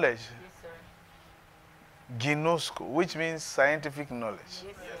 Knowledge. Ginosko, which means scientific knowledge.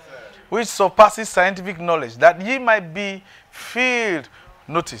 Which surpasses scientific knowledge, that ye might be filled,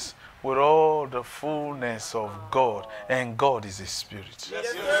 notice, with all the fullness of God. And God is a spirit.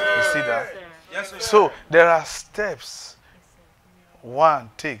 Yes, sir. You see that? Yes, sir. So there are steps one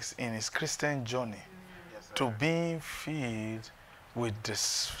takes in his Christian journey to being filled with the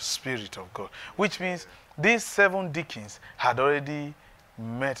Spirit of God. Which means these 7 deacons had already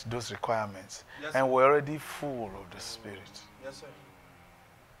met those requirements, yes, and were already full of the Spirit. Yes, sir.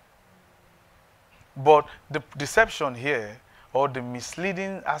 But the deception here, or the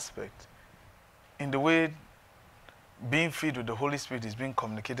misleading aspect in the way being filled with the Holy Spirit is being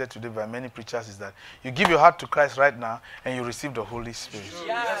communicated today by many preachers, is that you give your heart to Christ right now and you receive the Holy Spirit.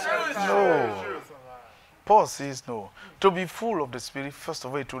 Yes, sir. No. Paul says no. To be full of the Spirit, first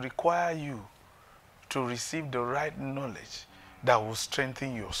of all, it will require you to receive the right knowledge that will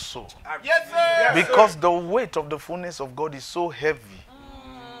strengthen your soul. Yes, sir. Because the weight of the fullness of God is so heavy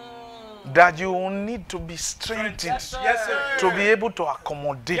that you will need to be strengthened, Yes, sir. to be able to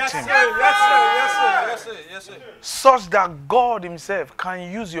accommodate Yes, Him. sir. Yes, sir. Yes, sir. Yes, sir. Yes, sir. Such that God Himself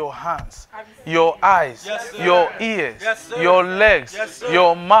can use your hands, your eyes, Yes, sir. your ears, Yes, sir. your legs, Yes, sir.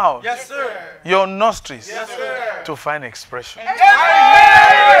 your mouth, Yes, sir. your nostrils, Yes, sir. to find expression.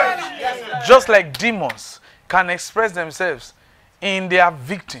 Yes, sir. Just like demons can express themselves in their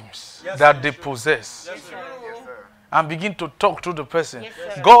victims Yes, that sir. they possess, Yes, sir. and begin to talk to the person. Yes,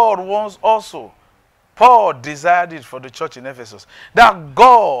 sir. God wants also, Paul desired it for the church in Ephesus, that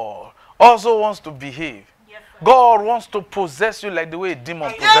God also wants to behave. Yes, sir. God wants to possess you like the way a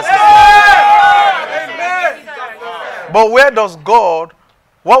demon possesses Amen. you. But where does God,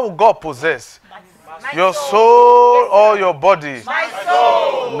 what will God possess? Your soul or your body? My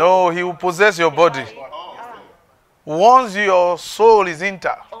soul. No, He will possess your body. Once your soul is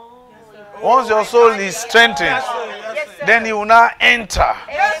intact, once your soul is strengthened, then He will now enter,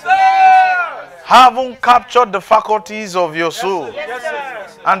 Yes, sir. having captured the faculties of your soul, Yes, sir.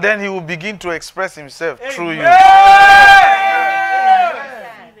 and then He will begin to express Himself through you.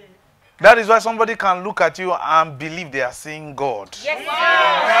 That is why somebody can look at you and believe they are seeing God.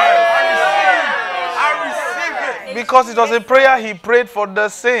 I receive it. Because it was a prayer He prayed for the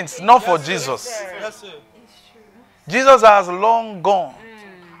saints, not for Jesus. Yes, sir. Jesus has long gone.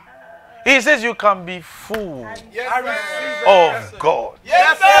 He says you can be full I receive it. of God.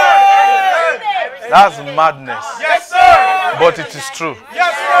 Yes, sir. That's madness. Yes, sir. But it is true.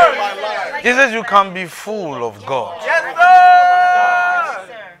 Yes, sir. He says you can be full of God. Yes, sir.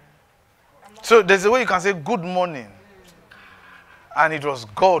 So there's a way you can say good morning. And it was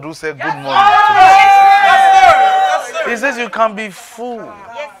God who said good morning to Yes, sir. Yes, me. sir. He says you can be full.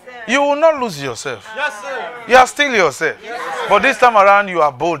 Yes, sir. You will not lose yourself. Yes, sir. You are still yourself. But this time around you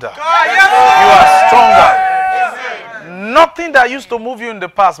are bolder. Yes, You are stronger. Nothing that used to move you in the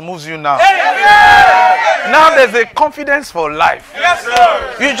past moves you now. Now there's a confidence for life. Yes,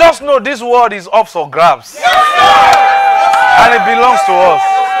 sir. You just know this world is up for grabs. And it belongs to us.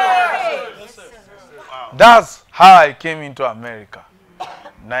 That's how I came into America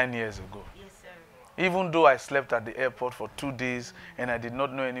 9 years ago. Even though I slept at the airport for 2 days and I did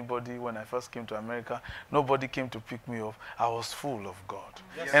not know anybody when I first came to America, nobody came to pick me up. I was full of God.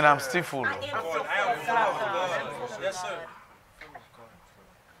 And I'm still full of God. Yes, sir.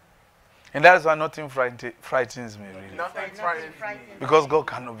 And that is why nothing frightens me, really. Nothing frightens me. Because God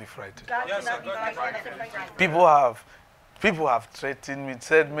cannot be frightened. Yes, sir. People have threatened me,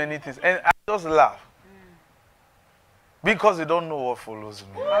 said many things, and I just laugh. Because they don't know what follows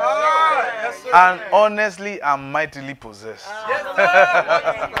me. Yes, sir. And honestly, I'm mightily possessed. Yes, sir.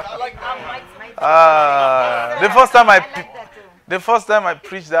 I like that. The first time I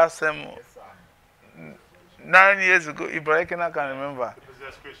preached that sermon 9 years ago, Ibrahim, I can remember.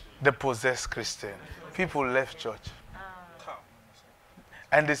 The possessed Christian. People left church.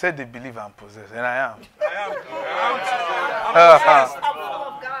 And they said they believe I'm possessed. And I am. Yes,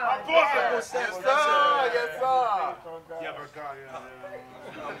 sir. Yes, sir.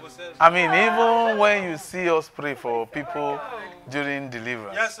 I mean, even when you see us pray for people during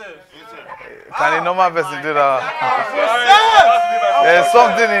deliverance, Yes, sir. can a normal person do that? There's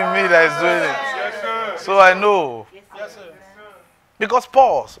something in me that is doing it. So I know. Yes, sir. Because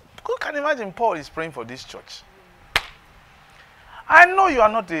Paul, who can imagine Paul is praying for this church? I know you are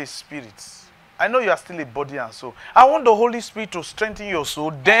not a spirit. I know you are still a body and soul. I want the Holy Spirit to strengthen your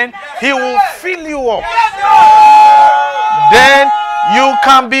soul. Then he will fill you up. Then you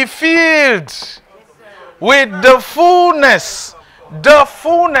can be filled with the fullness. The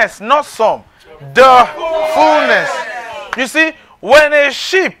fullness, not some. The fullness. You see, when a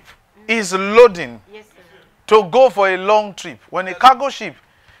ship is loading to go for a long trip, when a cargo ship,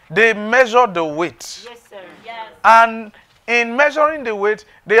 they measure the weight. Yes, sir. Yes. And in measuring the weight,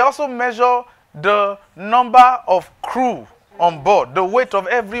 they also measure the number of crew on board, the weight of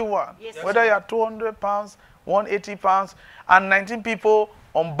everyone. Yes, whether you are 200 pounds, 180 pounds, and 19 people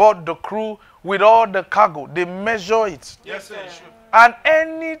on board the crew with all the cargo. They measure it. Yes, sir. And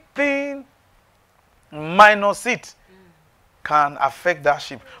anything minus it can affect that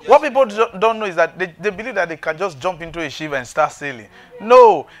ship. What people don't know is that they believe that they can just jump into a ship and start sailing.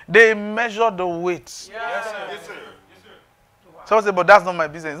 No, they measure the weight. Yes, sir. Yes, sir. Someone say, but that's not my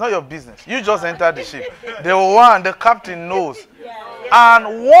business. It's not your business. You just enter the ship. The captain knows.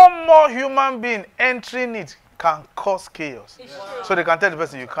 And one more human being entering it can cause chaos. So they can tell the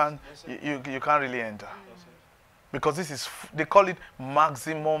person you can't really enter. Because this is, they call it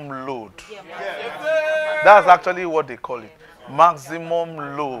maximum load. That's actually what they call it.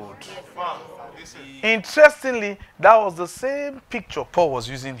 Maximum load. Interestingly, that was the same picture Paul was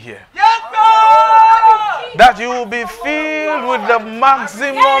using here. That you will be filled with the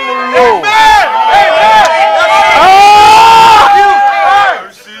maximum load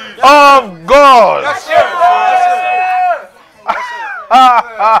of God.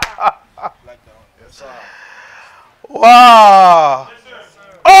 Wow.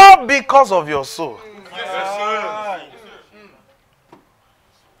 All because of your soul.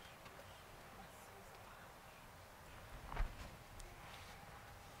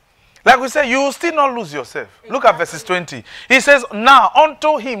 Like we said, you will still not lose yourself. Look at verses 20. He says, now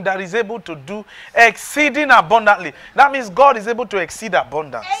unto him that is able to do exceeding abundantly. That means God is able to exceed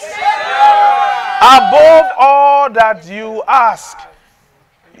abundance. Above all that you ask.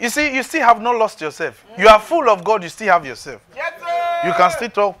 You see, you still have not lost yourself. You are full of God, you still have yourself. You can still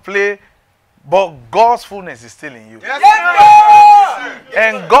talk, play, but God's fullness is still in you.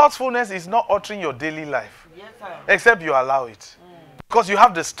 And God's fullness is not altering your daily life. Except you allow it. Because you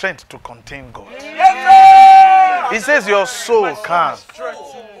have the strength to contain God. He says your soul can.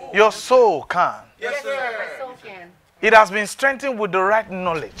 Your soul can. It has been strengthened with the right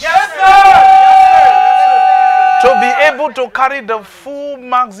knowledge. To be able to carry the full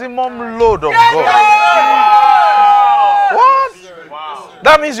maximum load of God. What?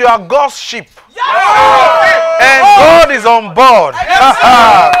 That means you are God's sheep. And God is on board.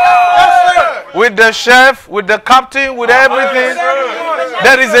 With the chef, with the captain, with everything.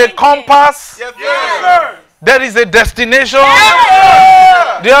 There is a compass. There is a destination.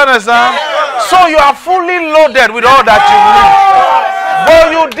 Do you understand? So you are fully loaded with all that you need.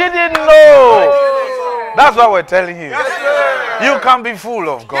 But you didn't know. That's what we're telling you. You can be full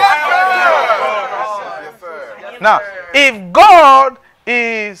of God. Now, if God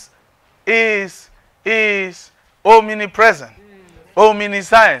is omnipresent,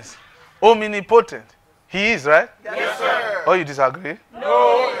 omniscience, omnipotent, he is, right? Yes, sir. Or you disagree?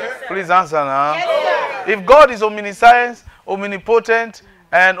 No. Yes, sir. Please answer now. Yes, if God is omniscience, omnipotent,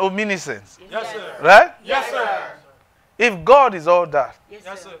 and omniscience, yes, sir. right? Yes, sir. If God is all that, yes,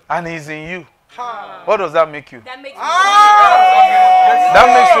 sir. and he's in you, what does that make you? That makes That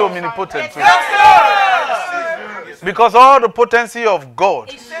makes you omnipotent too. Yes, sir. Because all the potency of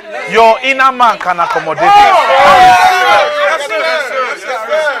God, your inner man can accommodate it. Yes, sir.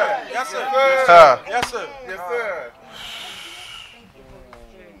 Yes, sir. Yes, sir. Yes, sir. Yes, sir.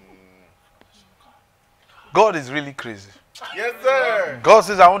 God is really crazy. Yes, sir. God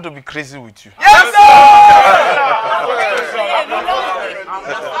says, I want to be crazy with you. Yes,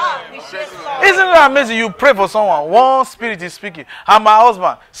 Isn't it amazing? You pray for someone, one spirit is speaking. I'm my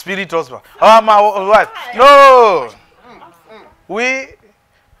husband, spirit husband. Or I'm my wife. No.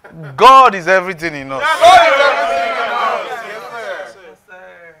 God is everything in us.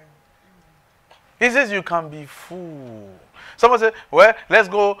 He says you can be full. Someone said, well, let's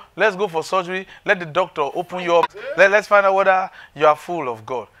go for surgery. Let the doctor open you up. Let's find out whether you are full of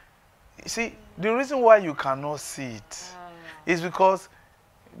God. You see, the reason why you cannot see it is because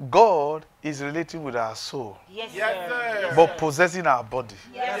God is relating with our soul. Yes, sir. But possessing our body.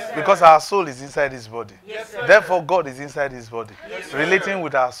 Yes, because our soul is inside his body. Yes, sir. Therefore, God is inside his body. Yes, relating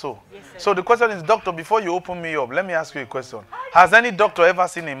with our soul. Yes, sir. So the question is, doctor, before you open me up, let me ask you a question. Has any doctor ever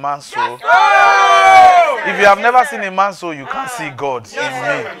seen a man's soul? If you have never seen a man's soul, you can't see God in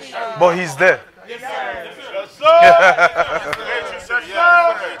me. But he's there.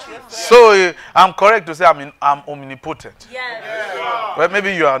 So I'm correct to say I'm omnipotent. Yes. Well,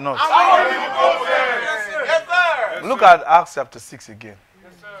 maybe you are not. Yes, sir. Look at Acts chapter 6 again,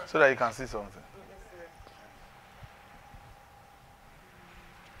 so that you can see something.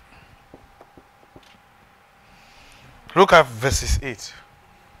 Look at verses 8.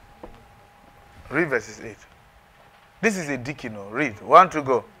 Read verses 8. This is a deacon. Read. 1, 2,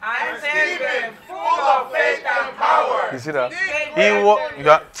 go. And Stephen, full of faith and power. You see that?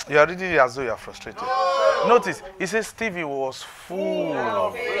 You are reading it as though you are frustrated. Notice, he says Stephen was full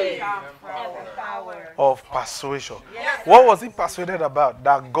of persuasion. What was he persuaded about?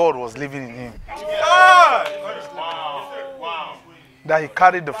 That God was living in him. That he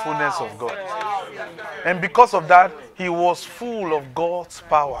carried the fullness of God. And because of that, he was full of God's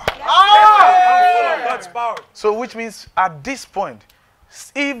power. So which means at this point,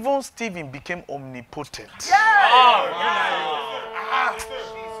 even Stephen became omnipotent.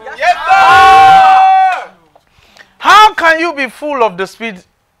 How can you be full of the Spirit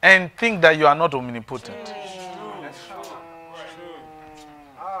and think that you are not omnipotent?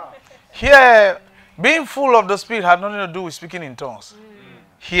 Here, being full of the Spirit had nothing to do with speaking in tongues.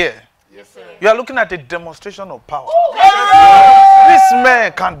 Here, you are looking at a demonstration of power. This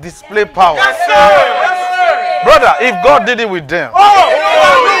man can display power. Brother, if God did it with them, he'll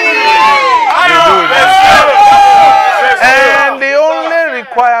do it with them. And the only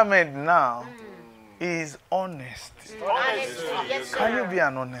requirement now is honesty. Can you be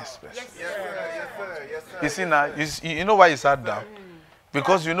an honest person? You see now, you know why you sat down?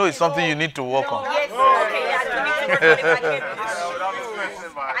 Because you know it's something you need to work on. Yes, okay,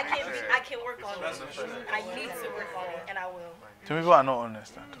 I can work on it. I need to work on it, and I will. Some people are not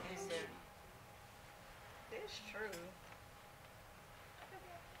honest at all. It's true.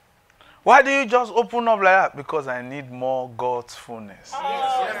 Why do you just open up like that? Because I need more God's fullness.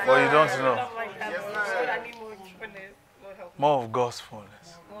 But you don't know. I need more goodness. Lord help me. More of God's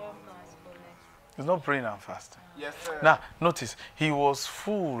fullness. More of God's goodness. It's not praying and fasting. Yes, sir. Now, notice, he was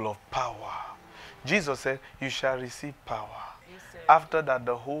full of power. Jesus said, you shall receive power. After that,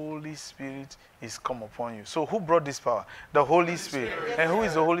 the Holy Spirit is come upon you. So who brought this power? The Holy Spirit. And who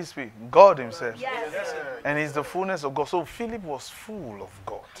is the Holy Spirit? God himself. Yes. And he's the fullness of God. So Philip was full of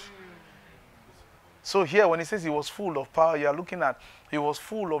God. So here, when he says he was full of power, you are looking at, he was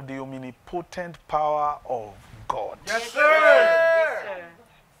full of the omnipotent power of God. Yes, sir.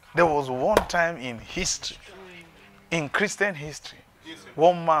 There was one time in history, in Christian history,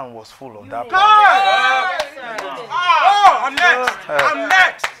 one man was full of that power. Oh, I'm next. I'm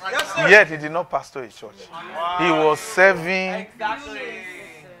next. Yes, sir. Yet he did not pastor a church. He was serving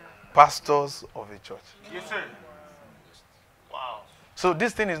pastors of a church. Yes, sir. Wow. So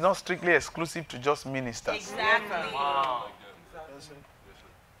this thing is not strictly exclusive to just ministers. Exactly. Wow.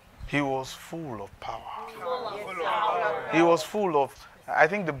 He was full of power. He was full of, I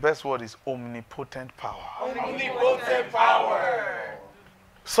think the best word is omnipotent power. Omnipotent power.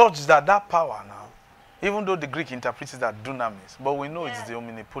 Such that power now, even though the Greek interprets it as dunamis, but we know it's the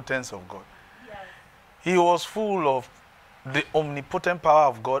omnipotence of God. He was full of the omnipotent power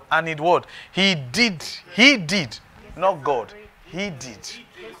of God, and it what? He did, not God, he did.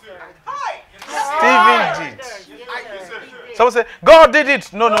 Stephen did. Someone say, God did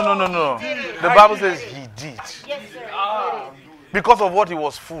it. No. The Bible says he did. Because of what he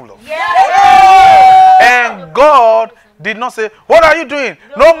was full of. And God did not say, what are you doing?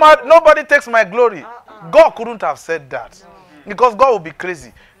 Nobody takes my glory. God couldn't have said that. Because God would be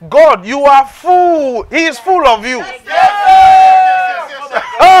crazy. God, you are full. He is full of you.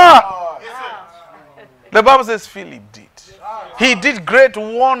 The Bible says Philip did. He did great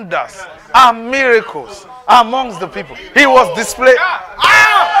wonders and miracles amongst the people. He was displayed.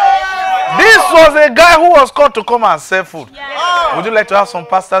 This was a guy who was called to come and serve food. Would you like to have some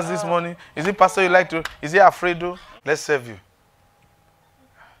pastors this morning? Is it pastor you like to? Is it Alfredo? Let's serve you.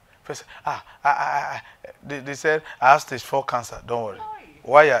 First, they said, I have stage 4 cancer. Don't worry.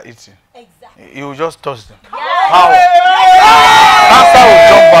 While you are eating, you will just touch them. How? Cancer will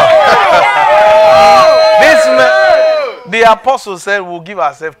jump back. This man, the apostle said, we'll give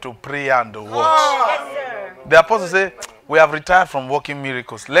ourselves to prayer and the word. The apostle said, we have retired from working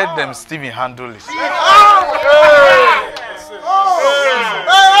miracles. Let them Stephen handle it.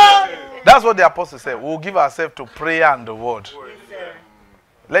 That's what the apostle said. We'll give ourselves to prayer and the word.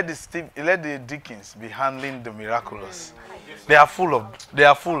 Let the deacons be handling the miraculous. They are full of.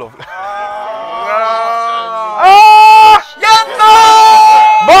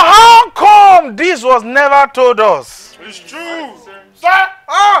 But how come this was never told us? It's true. Sir.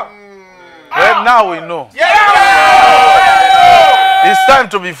 Well, now we know. It's time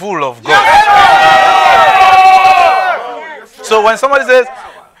to be full of God. So when somebody says,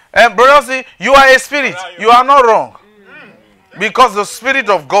 Bro.Osi, you are a spirit, you are not wrong. Because the Spirit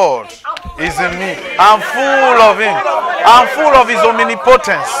of God is in me. I'm full of Him. I'm full of His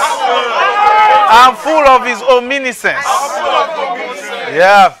omnipotence. I'm full of His omniscience.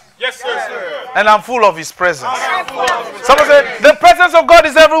 Yeah. Yes, sir. And I'm full of His presence. Someone say, the presence of God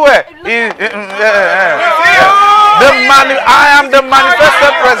is everywhere. I am the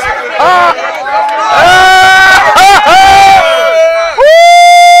manifested presence.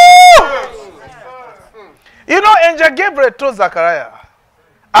 You know, Angel Gabriel told Zachariah,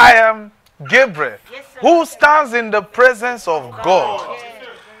 I am Gabriel, who stands in the presence of God.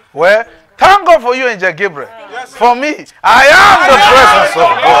 Well, thank God for you, Angel Gabriel. For me, I am the presence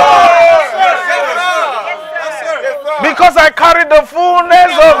of God. Because I carry the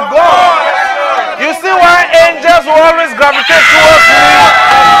fullness of God. You see why angels will always gravitate towards me?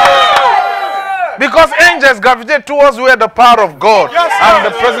 Because angels gravitate towards where the power of God and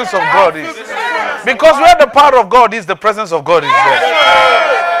the presence of God is. Because where the power of God is, the presence of God is there.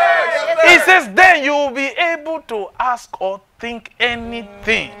 He says, then you will be able to ask or think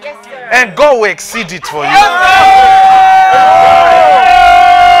anything. And God will exceed it for you.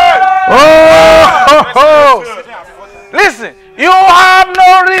 Listen, you have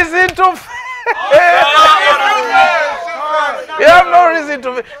no reason to fail. You have no reason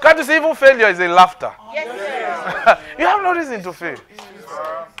to fail. Can't you see, even failure is a laughter? You have no reason to fail.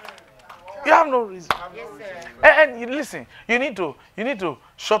 You have no reason. And listen, you need to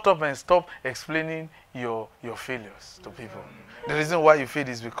shut up and stop explaining your failures to people. The reason why you fail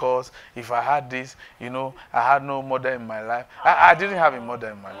is because if I had this, you know, I had no mother in my life. I didn't have a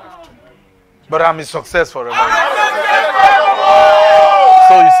mother in my life too. But I'm a success forever.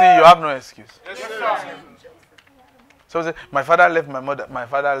 So you see, you have no excuse. So say, my father left my mother, my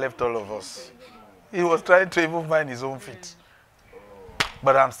father left all of us. He was trying to even find his own feet.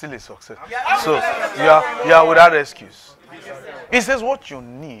 But I'm still a success. So you are without excuse. He says what you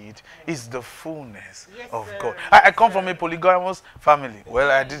need is the fullness of God. I come from a polygamous family. Well,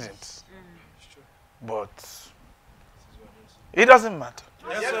 I didn't. But it doesn't matter.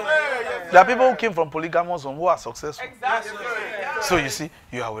 There are people who came from polygamous home who are successful. So you see,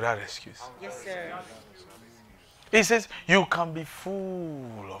 you are without excuse. He says you can be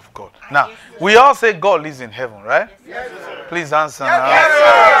full of God. Now, we all say God lives in heaven, right? Please answer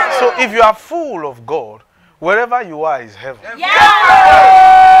now. So if you are full of God, wherever you are is heaven.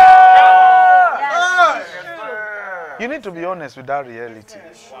 You need to be honest with that reality.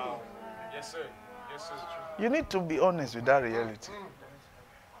 You need to be honest with that reality.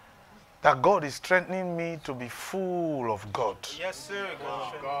 That God is strengthening me to be full of God. Yes, sir.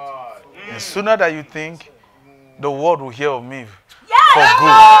 God. The sooner that you think, the world will hear of me for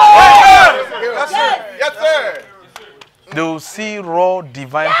good. Yes, sir. They will see raw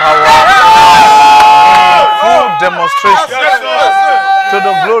divine power, full demonstration to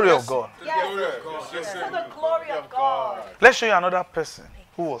the glory of God. To the glory of God. Let's show you another person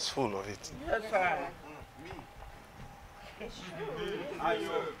who was full of it.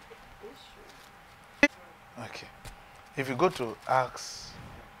 Okay. If you go to Acts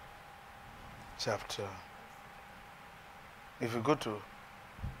chapter, if you go to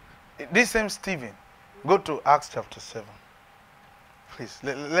this same Stephen, go to Acts chapter 7. Please,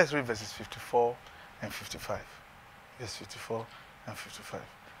 let's read verses 54 and 55. Verse 54 and 55.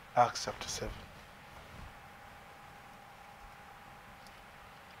 Acts chapter 7.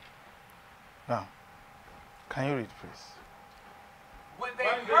 Now, can you read, please? When they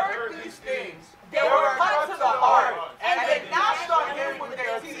heard these things, they were cut to the heart, and they gnashed on him with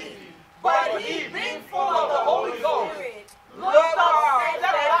their teeth. But he, being full of the Holy Ghost, looked up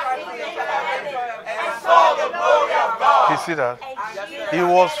steadfastly into heaven and saw the glory of God. You see that? He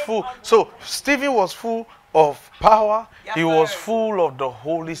was full. So Stephen was full of power. He was full of the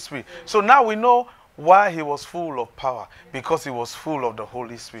Holy Spirit. So now we know why he was full of power. Because he was full of the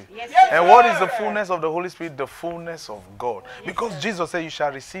Holy Spirit. And what is the fullness of the Holy Spirit? The fullness of God. Because Jesus said you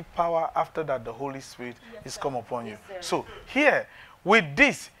shall receive power after that the Holy Spirit is come upon you. So here, with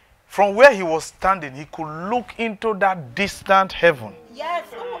this, from where he was standing, he could look into that distant heaven. Yes.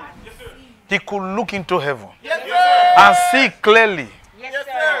 He could look into heaven and see clearly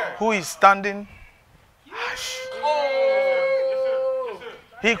who is standing.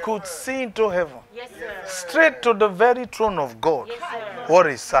 He could see into heaven, straight to the very throne of God. What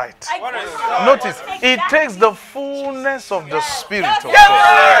a sight. Notice, it takes the fullness of the Spirit of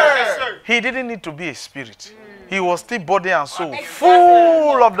God. He didn't need to be a spirit. He was still body and soul,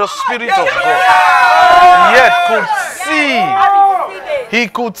 full of the Spirit of God, yet could see he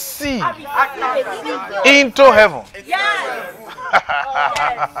could see into heaven. Yes.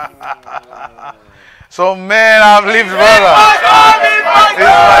 So man, I've lived, brother. It's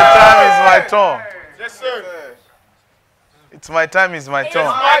my time, Yes, sir. it's my time, it's my turn.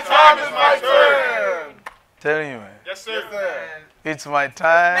 My time is my turn. Telling you, man. Yes, sir. It's my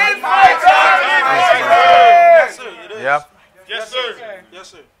time. It's my time. Yes, sir. It is. Yep. Yes, sir. Yes,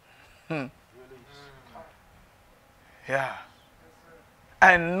 sir. Yeah.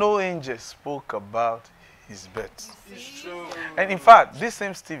 And no angel spoke about his birth. It's true. And in fact, this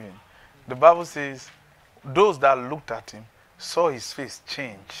same Stephen, the Bible says, those that looked at him saw his face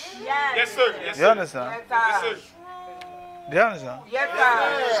change. Yes, sir. Yes, You sir. understand? Yes, sir. Do you understand? Yes,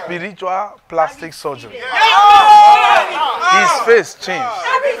 sir. Spiritual plastic surgery. His face changed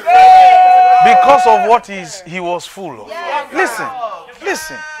because of what he was full of. Listen,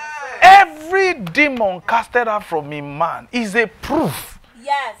 listen. Every demon casted out from a man is a proof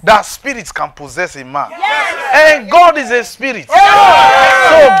that spirits can possess a man. And God is a spirit. So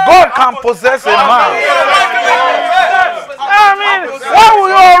God can possess a man. I mean, why will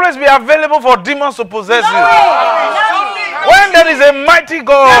you always be available for demons to possess you? When there is a mighty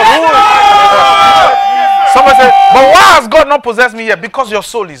God who... Somebody said, but why has God not possessed me yet? Because your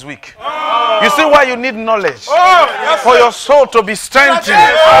soul is weak. You see why you need knowledge? For your soul to be strengthened.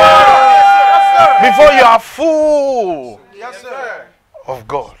 Before you are full of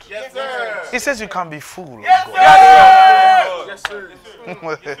God. He says you can be full of God.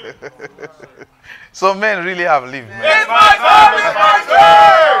 So men really have lived. Man.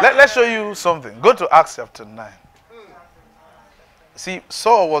 Let's show you something. Go to Acts chapter 9. See,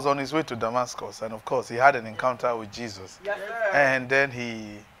 Saul was on his way to Damascus, and of course he had an encounter with Jesus. And then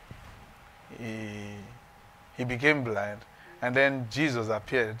he became blind, and then Jesus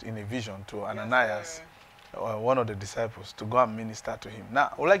appeared in a vision to Ananias, one of the disciples, to go and minister to him.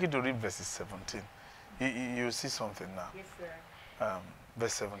 Now, I would like you to read verses 17. You see something now. Yes, sir.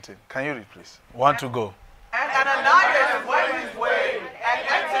 Verse 17. Can you read, please? 1 to go. And Ananias went his way and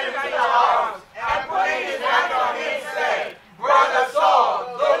entered into the house and putting his hands on him said, Brother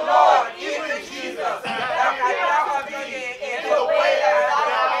Saul, the Lord, even Jesus, that cannot be in the way that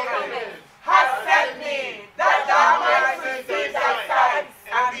thou comest, has sent me, that thou mightst receive thy sight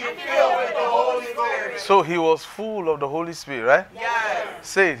and be filled with the Holy Spirit. So he was full of the Holy Spirit, right? Yes.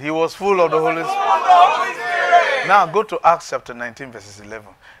 Say it. He was full of the Holy Spirit. Of the Holy Spirit. Now go to Acts chapter 19, verses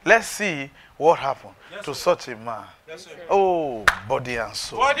 11. Let's see what happened to such a man. Yes, sir. Oh, body and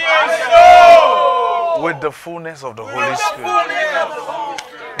soul. Body and soul. With the fullness of the Holy Spirit.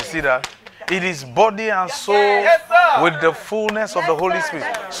 You see that? It is body and soul with the fullness of the Holy Spirit.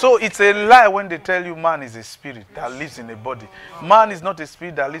 So it's a lie when they tell you man is a spirit that lives in a body. Man is not a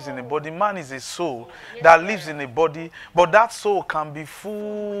spirit that lives in a body. Man is a soul that lives in a body. But that soul can be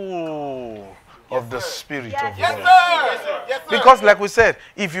full of the Spirit of God. Because like we said,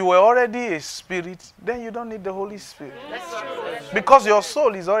 if you were already a spirit, then you don't need the Holy Spirit. Because your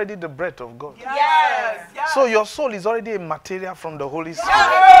soul is already the breath of God. So your soul is already a material from the Holy Spirit.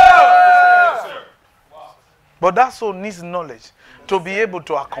 But that soul needs knowledge to be able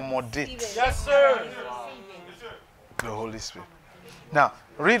to accommodate the Holy Spirit. Now,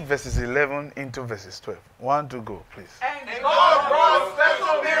 read verses 11 into verses 12. 1 to go, please. And God brought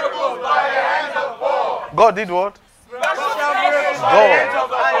special miracles by the hands of Paul. God did what?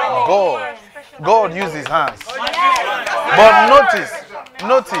 God used his hands. But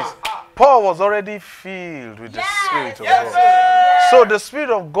notice, Paul was already filled with the Spirit of God. So the Spirit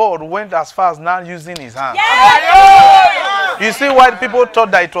of God went as far as now using his hands. You see why people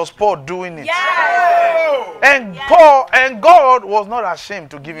thought that it was Paul doing it. And God was not ashamed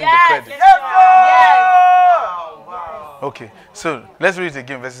to give him the credit. Okay, so let's read it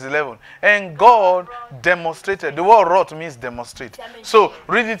again, verses 11. And God demonstrated. The word wrought means demonstrate. So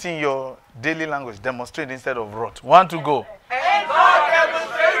read it in your daily language. Demonstrate instead of wrought. 1 to go. And God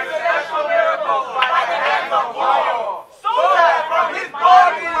demonstrated special miracles by the hands of Paul, so that from his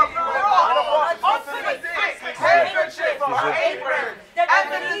body unto the sick, handkerchiefs or aprons, and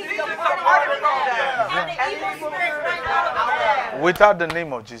the diseases departed from them, and the evil spirits went out of them. Without the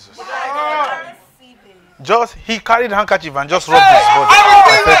name of Jesus. Just, he carried handkerchief and just rubbed his body.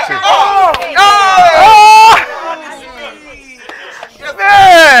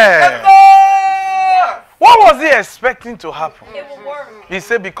 Man. What was he expecting to happen? He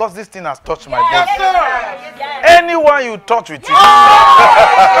said, because this thing has touched my body. Anyone you touch with it,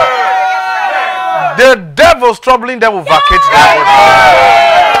 the devil's troubling them will vacate their body.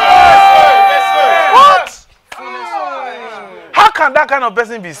 What? How can that kind of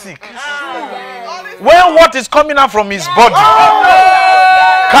person be sick? When what is coming out from his body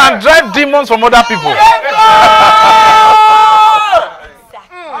can drive demons from other people.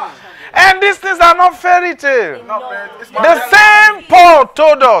 And these things are not fairy tale. The same Paul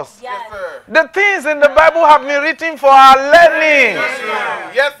told us. The things in the Bible have been written for our learning.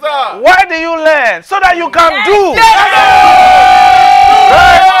 Yes, sir. Why do you learn? So that you can do.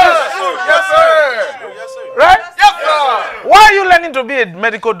 Yes, sir. Right? Yes, sir. Why are you learning to be a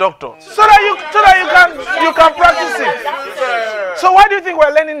medical doctor? So that you can practice it. So why do you think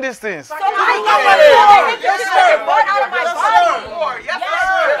we're learning these things? So I know what out of my body.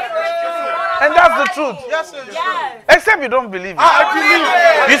 And that's the truth. Yes. Except you don't believe it. I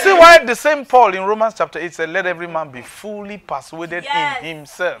believe. You see why the same Paul in Romans chapter 8 said, let every man be fully persuaded in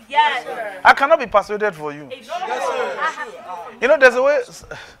himself. Yes. I cannot be persuaded for you. You know, there's a way,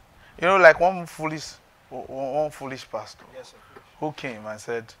 you know, like one foolish pastor who came and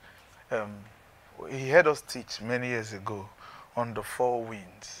said, he heard us teach many years ago on the four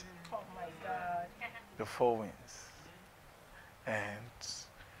winds. Oh my God. The four winds. And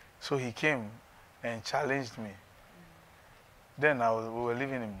so he came and challenged me. Then we were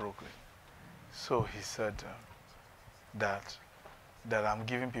living in Brooklyn. So he said that I'm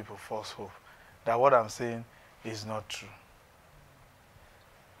giving people false hope. That what I'm saying is not true.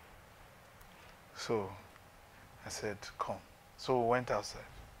 So I said, come. So we went outside.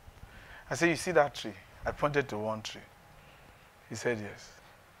 I said, you see that tree? I pointed to one tree. He said, yes.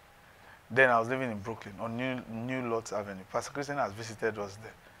 Then I was living in Brooklyn on New Lots Avenue. Pastor Christian has visited us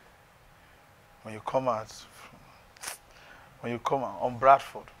there. When you come out on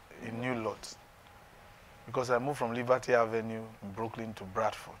Bradford in New Lot, because I moved from Liberty Avenue in Brooklyn to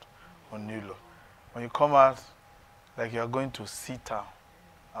Bradford on New Lot. When you come out, like you are going to Seatown,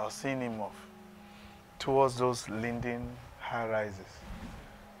 I was seeing him off towards those Linden high rises.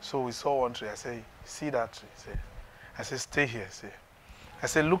 So we saw one tree. I said, see that tree? I said, stay here. I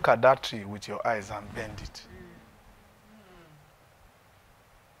said, look at that tree with your eyes and bend it.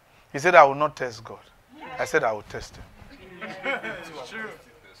 He said, I will not test God. I said, I will test him.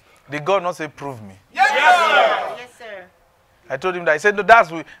 Did God not say, prove me? Yes, sir. Yes, sir. I told him that. He said, no,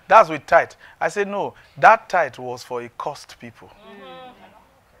 that's with tithe. I said, no, that tithe was for a cursed people.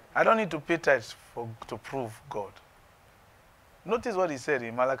 I don't need to pay tithe to prove God. Notice what he said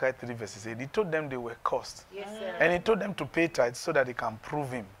in Malachi 3 verses 8. He told them they were cursed. Yes, sir. And he told them to pay tithe so that they can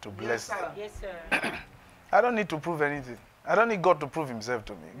prove him to bless them. Yes, sir. I don't need to prove anything. I don't need God to prove himself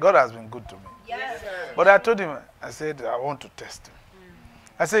to me. God has been good to me. Yes, sir. But I told him, I said, I want to test him.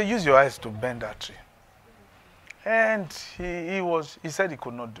 I said, use your eyes to bend that tree. And he said he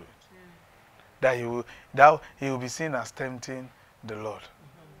could not do it. That he will be seen as tempting the Lord.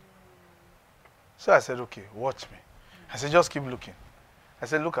 So I said, okay, watch me. I said, just keep looking. I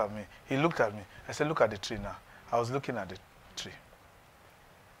said, look at me. He looked at me. I said, look at the tree now. I was looking at the tree.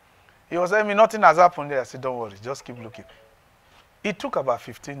 He was telling me nothing has happened there. I said, don't worry, just keep looking. It took about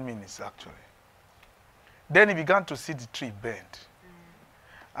 15 minutes, actually. Then he began to see the tree bend.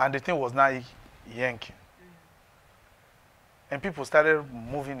 And the thing was now yanking. And people started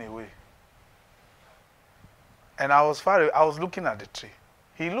moving away. And I was looking at the tree.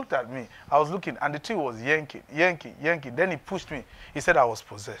 He looked at me. I was looking, and the tree was yanking. Then he pushed me. He said I was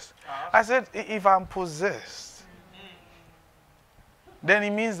possessed. I said, if I'm possessed, then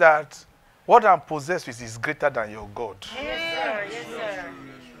it means that what I'm possessed with is greater than your God. Yes, sir. Yes, sir.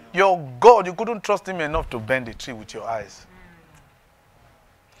 Your God, you couldn't trust him enough to bend the tree with your eyes.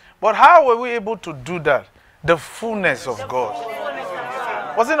 But how were we able to do that? The fullness of God.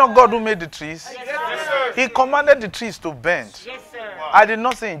 Was it not God who made the trees? Yes, He commanded the trees to bend. yes, sir. I did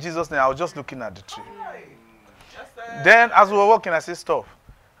not say in Jesus' name. I was just looking at the tree. Then as we were walking, I said, stop.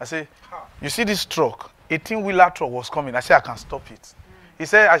 I said, you see this truck? 18-wheeler truck was coming. I said, I can stop it. He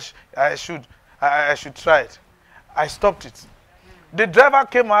said, I should try it. I stopped it. The driver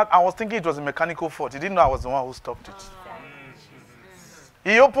came out and was thinking it was a mechanical fault. He didn't know I was the one who stopped it.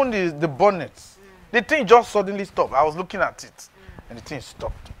 He opened the bonnet. The thing just suddenly stopped. I was looking at it. And the thing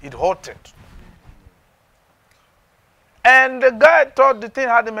stopped. It halted. And the guy thought the thing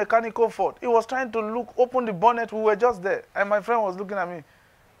had a mechanical fault. He was trying to open the bonnet. We were just there. And my friend was looking at me.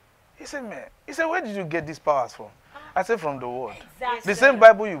 He said, man, where did you get these powers from? I said, from the word. Exactly. The same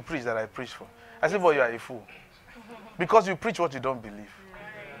Bible you preach that I preach from. I said, but you are a fool. Because you preach what you don't believe.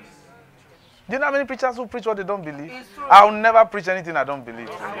 Do you know how many preachers who preach what they don't believe? I'll never preach anything I don't believe.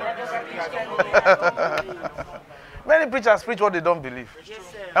 Many preachers preach what they don't believe. Yes,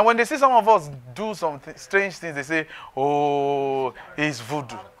 sir. And when they see some of us do some strange things, they say, oh, it's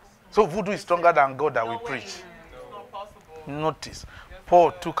voodoo. So voodoo is stronger than God that we preach. Notice,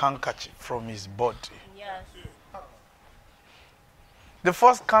 Paul took handkerchief from his body. Yes. The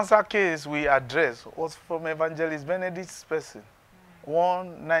first cancer case we addressed was from Evangelist Benedict's person.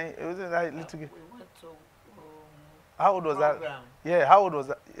 1-9, was it that little kid? We went to How old was program. that? Yeah, how old was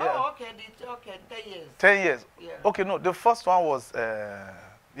that? Yeah. Oh, okay, 10 years. 10 years. Yeah. Okay, no, the first one was,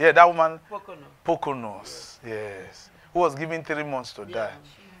 yeah, that woman, Pocono. Poconos, yes, who was given 3 months to Yeah. die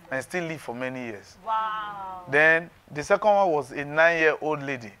and still live for many years. Wow. Then the second one was a 9-year-old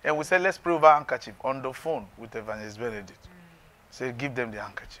lady, and we said, let's pray over handkerchief on the phone with Evangelist Benedict. So give them the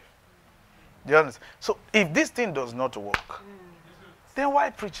handkerchief. Do you understand? So if this thing does not work, then why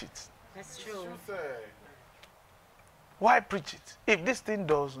preach it? That's true. Why preach it if this thing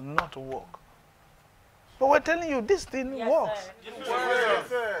does not work? But we're telling you this thing works. Sir. Yes, sir. Yes,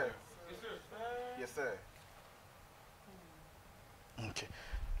 sir. Yes, sir. Okay.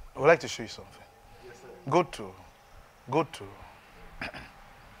 I would like to show you something. Yes, sir.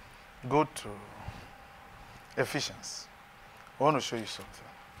 Go to Ephesians. I want to show you something.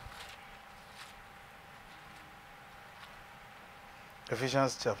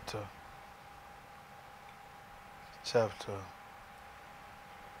 Ephesians chapter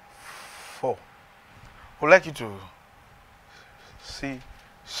 4. I would like you to see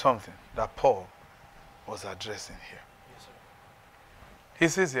something that Paul was addressing here. He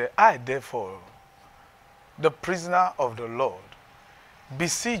says here, I therefore, the prisoner of the Lord,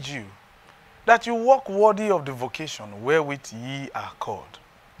 beseech you that you walk worthy of the vocation wherewith ye are called.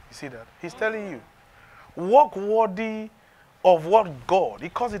 You see that? He's telling you, walk worthy of what God, he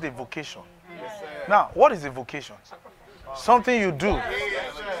calls it a vocation. Yes, sir. Now, what is a vocation? Something you do.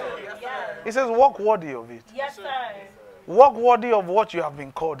 Yes, sir. He says, walk worthy of it. Yes, sir. Walk worthy of what you have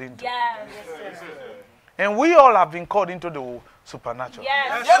been called into. Yes, sir. And we all have been called into the supernatural.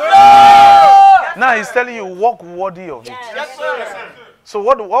 Yes. Now he's telling you, walk worthy of it. Yes, sir. So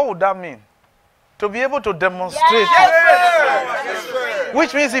what would that mean? To be able to demonstrate it. Yes, sir.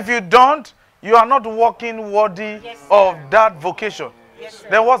 Which means if you don't, you are not walking worthy of that vocation.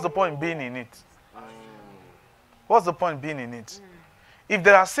 Then what's the point being in it? What's the point being in it? If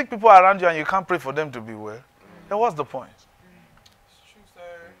there are sick people around you and you can't pray for them to be well, then what's the point?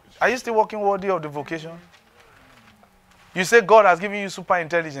 Are you still walking worthy of the vocation? You say God has given you super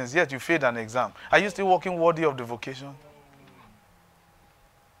intelligence, yet you failed an exam. Are you still walking worthy of the vocation?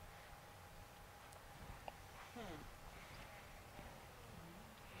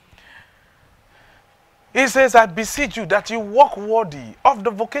 He says, I beseech you that you walk worthy of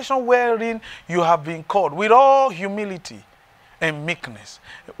the vocation wherein you have been called, with all humility and meekness,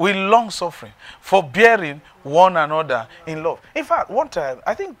 with long suffering, forbearing one another in love. In fact, one time,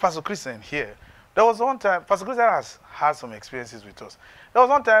 I think Pastor Christian here, there was one time, Pastor Christian has had some experiences with us. There was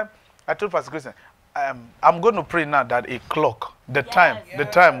one time, I told Pastor Christian, I'm going to pray now that a clock, the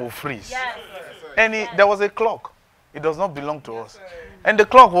time will freeze. Yes. And there was a clock. It does not belong to us. And the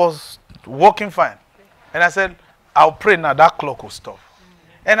clock was working fine. And I said, I'll pray now, that clock will stop.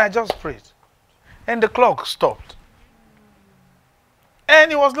 And I just prayed. And the clock stopped.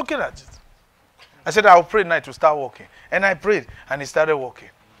 And he was looking at it. I said, I'll pray now to start working. And I prayed, and he started working.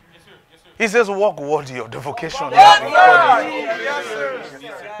 He says, walk worthy of the vocation.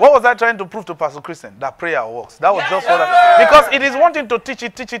 What was I trying to prove to Pastor Christian? That prayer works. That was just what I... Because it is wanting to teach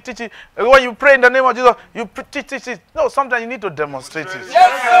it. When you pray in the name of Jesus, you teach it. No, sometimes you need to demonstrate it.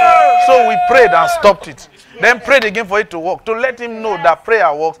 So we prayed and stopped it. Then prayed again for it to work. To let him know that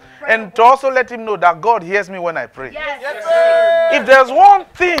prayer works. And to also let him know that God hears me when I pray. If there's one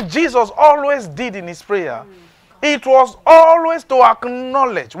thing Jesus always did in his prayer, it was always to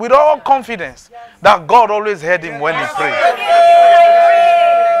acknowledge with all confidence that God always heard him when he prayed.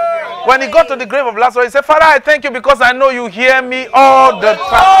 When he got to the grave of Lazarus, he said, Father, I thank you because I know you hear me all the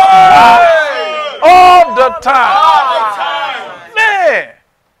time. All the time. Man,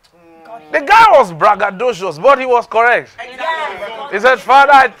 the guy was braggadocious, but he was correct. He said,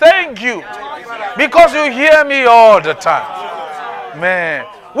 Father, I thank you because you hear me all the time. Man,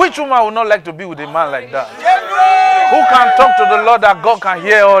 which woman would not like to be with a man like that? Who can talk to the Lord that God can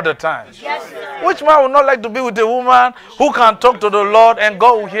hear all the time? Which man would not like to be with a woman who can talk to the Lord and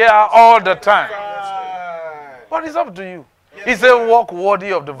God will hear her all the time? But it's up to you. He said, walk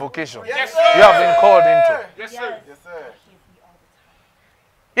worthy of the vocation you have been called into. Yes, sir. Yes, sir.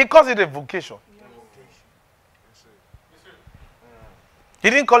 He calls it a vocation. He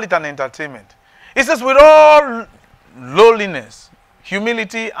didn't call it an entertainment. He says, with all lowliness,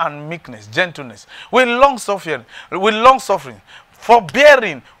 humility and meekness, gentleness, with long suffering,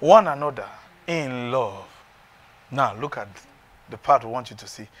 forbearing one another in love. Now look at the part we want you to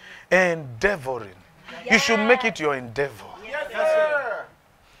see. Endeavoring. You should make it your endeavor. Yes, sir.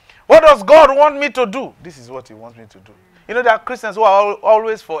 What does God want me to do? This is what he wants me to do. You know, there are Christians who are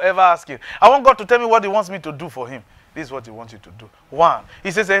always forever asking, I want God to tell me what he wants me to do for him. This is what he wants you to do. One,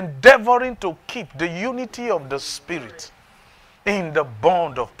 he says, endeavoring to keep the unity of the Spirit in the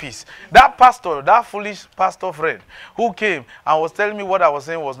bond of peace. That pastor, that foolish pastor friend who came and was telling me what I was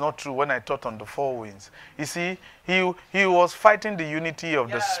saying was not true when I taught on the 4 winds. You see, he was fighting the unity of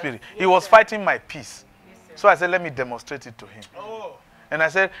the Spirit. He was fighting my peace. So I said, let me demonstrate it to him. And I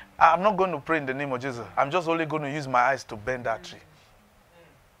said, I'm not going to pray in the name of Jesus. I'm just only going to use my eyes to bend that tree.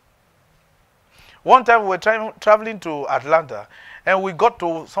 One time we were traveling to Atlanta, and we got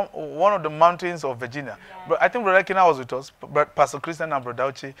to one of the mountains of Virginia. But I think Brother Kina was with us, Pastor Christian and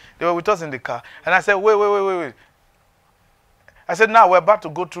Bro.Osi. They were with us in the car. And I said, wait. I said, now we're about to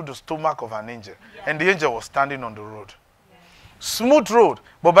go through the stomach of an angel. And the angel was standing on the road. Smooth road.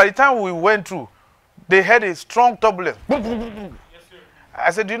 But by the time we went through, they had a strong turbulence. I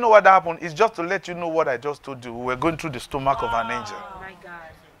said, do you know what happened? It's just to let you know what I just told you. We were going through the stomach of an angel. My God.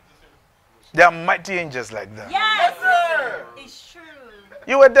 There are mighty angels like that. Yes, sir. It's true.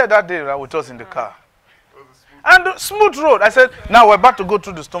 You were there that day, right, with us in the car. And the smooth road. I said, now we're about to go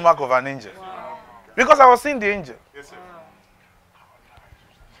through the stomach of an angel. Because I was seeing the angel. Yes, sir.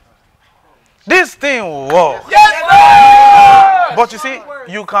 This thing works. Yes, sir. But you see,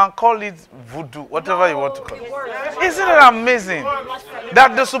 you can call it voodoo, whatever you want to call it. Isn't it amazing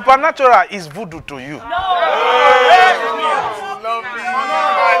that the supernatural is voodoo to you?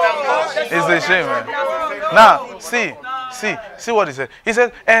 It's a shame, man. Now, see what he said. He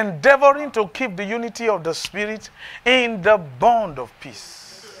said, endeavoring to keep the unity of the Spirit in the bond of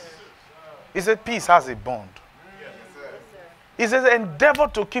peace. He said, peace has a bond. He says, endeavor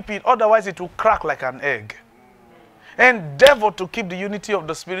to keep it, otherwise it will crack like an egg. Endeavor to keep the unity of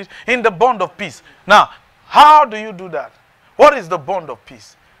the Spirit in the bond of peace. Now, how do you do that? What is the bond of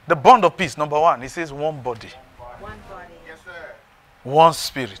peace? The bond of peace, number one, he says one body. One body. Yes, sir. One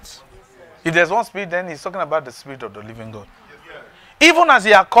spirit. If there's one spirit, then he's talking about the Spirit of the living God. Even as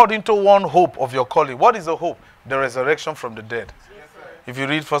ye are called into one hope of your calling. What is the hope? The resurrection from the dead. If you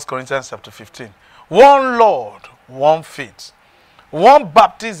read 1 Corinthians chapter 15. One Lord, one faith. One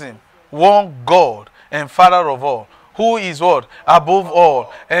baptism, one God and Father of all. Who is what? Above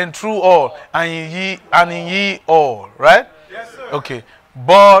all and through all and in ye all. Right? Yes, sir. Okay.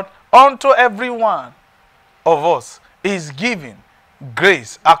 But unto every one of us is given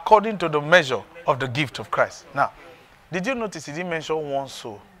grace according to the measure of the gift of Christ. Now, did you notice he didn't mention one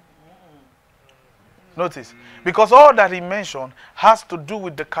soul? Notice. Because all that he mentioned has to do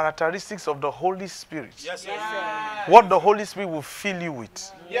with the characteristics of the Holy Spirit. Yes, sir. What the Holy Spirit will fill you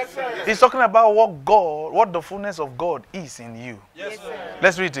with. Yes, sir. He's talking about what the fullness of God is in you. Yes, sir.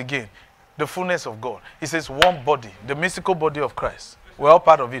 Let's read it again. The fullness of God. He says one body, the mystical body of Christ. We're all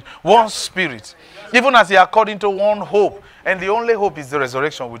part of it. One spirit. Even as he according to one hope. And the only hope is the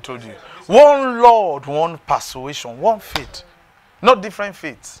resurrection, we told you. One Lord, one persuasion, one faith. Not different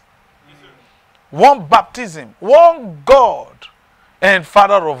faiths. One baptism, one God and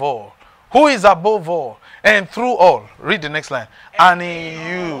Father of all, who is above all and through all. Read the next line. And in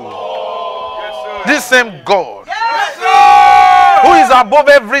you. Yes, This same God. yes, sir. Who is above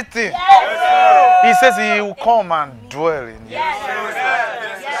everything. Yes, He says he will come and dwell in you.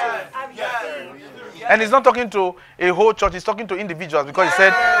 And he's not talking to a whole church, he's talking to individuals because he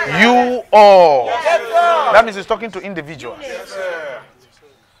said, you all. That means he's talking to individuals. Yes, sir.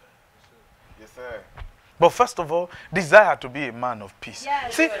 Yes, sir. But first of all, desire to be a man of peace.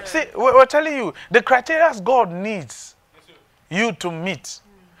 See, we're telling you, the criteria God needs you to meet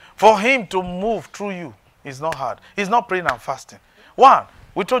for him to move through you is not hard. He's not praying and fasting. One,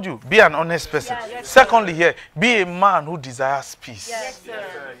 we told you, be an honest person. Secondly here, be a man who desires peace. Yes, sir.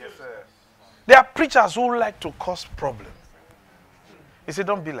 Yes, sir. There are preachers who like to cause problems. He said,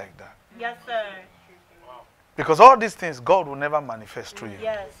 don't be like that. Yes, sir. Because all these things, God will never manifest through you.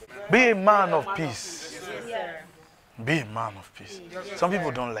 Yes. Be a man of peace. Yes. Be a man of peace. Some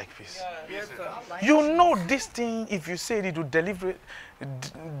people don't like peace. You know this thing, if you say it will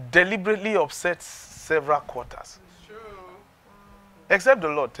deliberately upset several quarters. Except the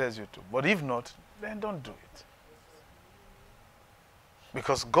Lord tells you to. But if not, then don't do it.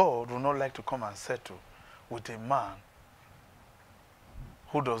 Because God will not like to come and settle with a man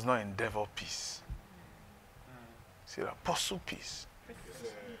who does not endeavor peace. See, pursue peace.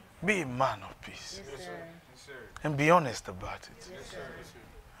 Be a man of peace. And be honest about it.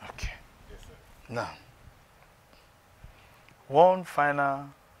 Okay. Now, one final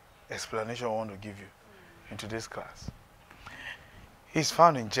explanation I want to give you in today's class is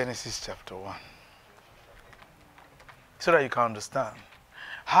found in Genesis chapter 1. So that you can understand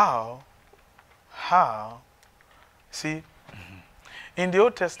how See, in the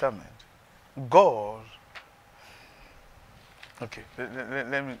Old Testament, God, okay,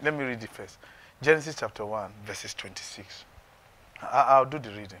 let me read it first. Genesis chapter 1, verses 26. I'll do the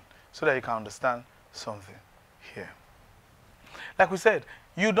reading so that you can understand something here. Like we said,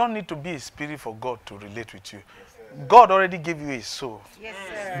 you don't need to be a spirit for God to relate with you. God already gave you a soul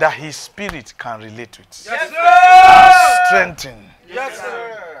that his spirit can relate with. And strengthen.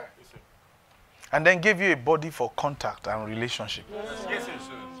 And then give you a body for contact and relationship.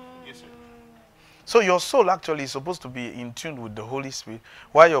 So your soul actually is supposed to be in tune with the Holy Spirit,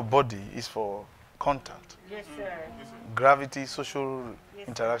 while your body is for contact. Gravity, social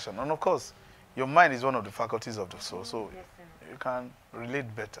interaction. And of course, your mind is one of the faculties of the soul, so you can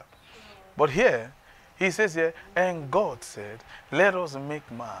relate better. But here, he says here, and God said, let us make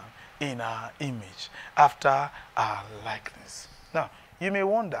man in our image, after our likeness. Now, you may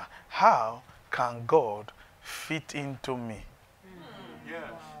wonder, how can God fit into me?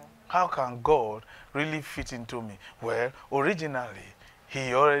 How can God really fit into me? Well, originally,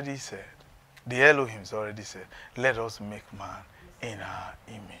 he already said, the Elohims already said, let us make man in our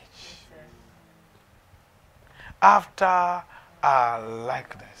image. After our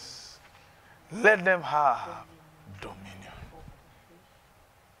likeness, let them have dominion.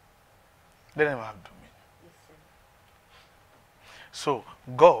 Let them have dominion. So,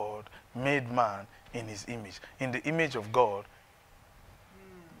 God made man in his image. In the image of God,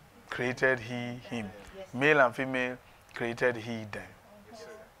 created he, him. Male and female created he, them.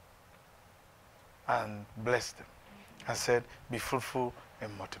 And blessed them. And said, be fruitful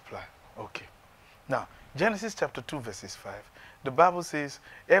and multiply. Okay. Now, Genesis chapter 2, verses 5. The Bible says,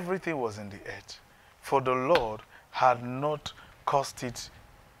 everything was in the earth. For the Lord had not caused it,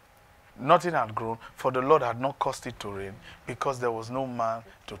 nothing had grown, for the Lord had not caused it to rain, because there was no man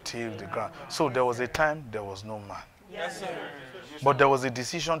to till the ground. So there was a time there was no man. Yes, sir. But there was a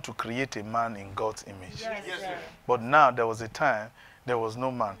decision to create a man in God's image. Yes, sir. But now there was a time there was no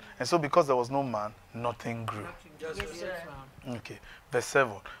man. And so because there was no man, nothing grew. Yes, sir. Okay. Verse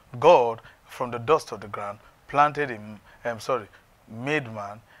 7. God, from the dust of the ground, made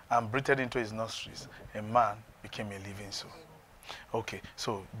man and breathed into his nostrils. And man became a living soul. Okay.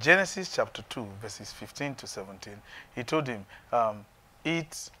 So Genesis chapter 2, verses 15 to 17. He told him,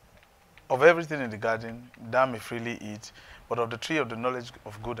 eat of everything in the garden, thou may freely eat, but of the tree of the knowledge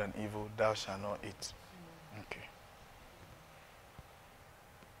of good and evil, thou shalt not eat. Okay.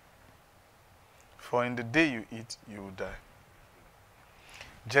 For in the day you eat, you will die.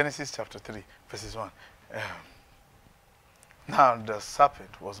 Genesis chapter 3, verses 1. Now the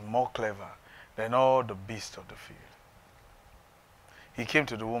serpent was more clever than all the beasts of the field. He came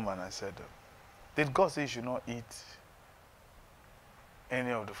to the woman and said, did God say you should not eat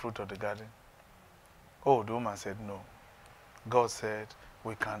any of the fruit of the garden? Oh, the woman said, no. God said,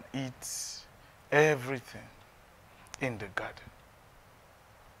 we can eat everything in the garden.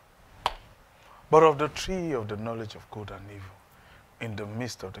 But of the tree of the knowledge of good and evil, in the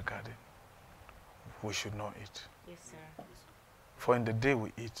midst of the garden, we should not eat. Yes, sir. For in the day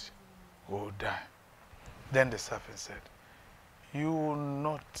we eat, we will die. Then the serpent said, you will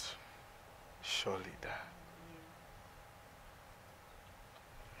not surely die.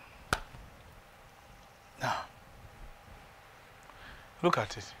 Now, look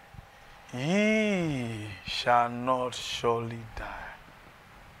at it. Ye shall not surely die.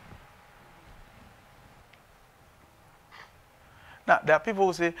 Now, there are people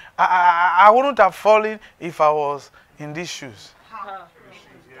who say, I wouldn't have fallen if I was in these shoes.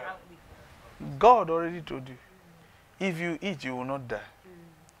 God already told you, if you eat, you will not die.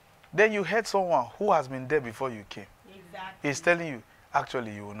 Then you heard someone who has been there before you came. Exactly. He's telling you,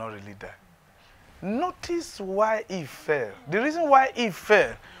 actually, you will not really die. Notice why Eve fell. The reason why Eve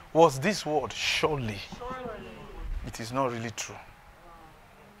fell was this word, surely. It is not really true.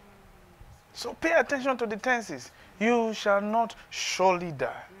 So pay attention to the tenses. You shall not surely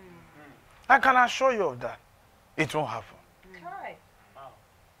die. I can assure you of that. It won't happen.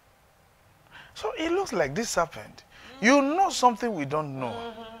 So it looks like this serpent. You know something we don't know.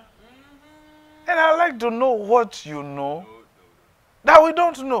 And I like to know what you know that we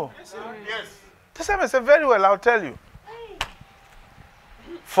don't know. Yes. The serpent said, very well, I'll tell you.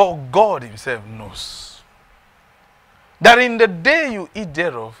 For God himself knows that in the day you eat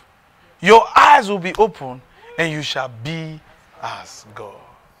thereof, your eyes will be open and you shall be as God.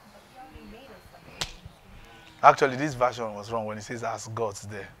 Actually, this version was wrong when it says as gods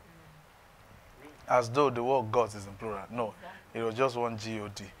there. As though the word gods is in plural. No, it was just one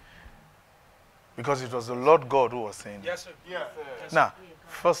G-O-D. Because it was the Lord God who was saying it. Yes, sir. Yeah. Now,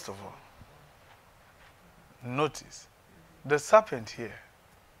 first of all, Notice, the serpent here,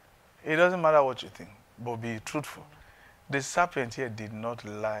 it doesn't matter what you think, but be truthful. The serpent here did not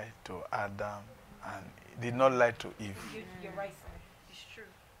lie to Adam and did not lie to Eve. You're right, sir. It's true.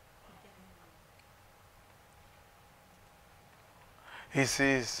 He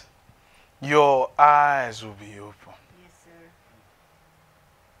says, your eyes will be open. Yes, sir.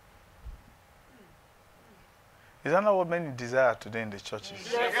 Is that not what many desire today in the churches?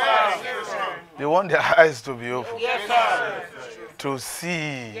 Yes, sir. Yes, sir. They want their eyes to be open. Yes, sir. To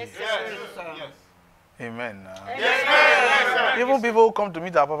see. Yes, sir. Yes, sir. Amen. Yes, sir. Even people who come to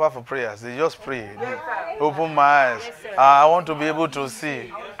meet our Papa for prayers, they just pray. Yes, sir. Open my eyes. Yes, sir. I want to be able to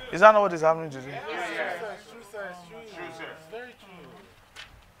see. Is that not what is happening today?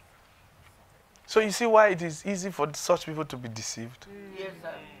 So you see why it is easy for such people to be deceived? Yes,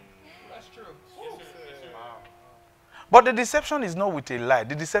 sir. But the deception is not with a lie.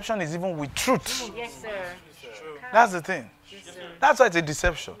 The deception is even with truth. Yes, sir. That's the thing. Yes, sir. That's why it's a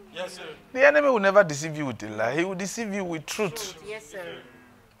deception. Yes, sir. The enemy will never deceive you with a lie. He will deceive you with truth. Yes, sir.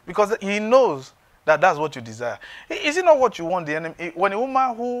 Because he knows that that's what you desire. Is it not what you want the enemy? When a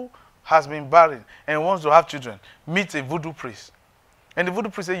woman who has been barren and wants to have children meets a voodoo priest, and the voodoo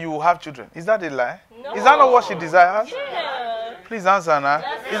priest says, you will have children. Is that a lie? No. Is that not what she desires? Yeah. Please answer now.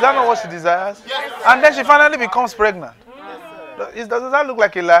 Is that not what she desires? Yes. And then she finally becomes pregnant. Does that look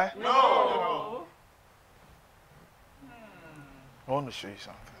like a lie? No. I want to show you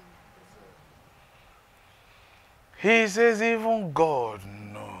something. He says, even God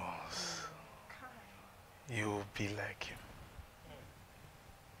knows you will be like him.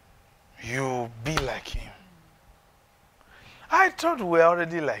 You will be like him. I thought we were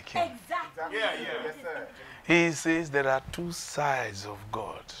already like him. Exactly. Yeah, yeah. Yes, sir. He says there are two sides of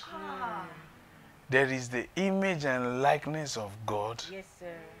God. There is the image and likeness of God. Yes,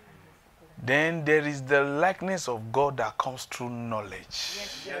 sir. Then there is the likeness of God that comes through knowledge.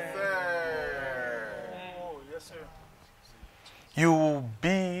 Yes, Yes, sir. sir. Oh, yes, sir. You will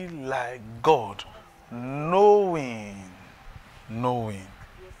be like God, knowing.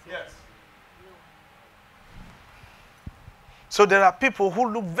 Yes. So there are people who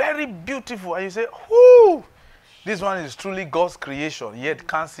look very beautiful and you say, whoo, this one is truly God's creation, yet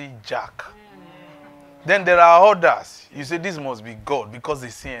can't see jack. Then there are others. You say, this must be God because they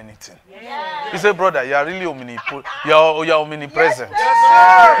see anything. Yes. You say, brother, you are really you're omnipresent.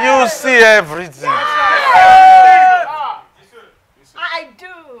 Yes, You see everything. I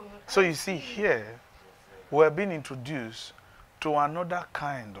do. So you see here, we're being introduced to another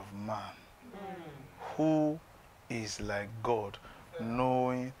kind of man who is like God,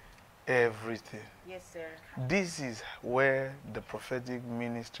 knowing everything. Yes, sir. This is where the prophetic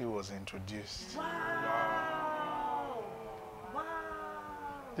ministry was introduced. Wow. Wow.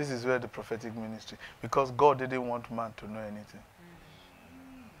 This is where the prophetic ministry, because God didn't want man to know anything.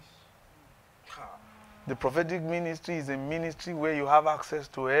 The prophetic ministry is a ministry where you have access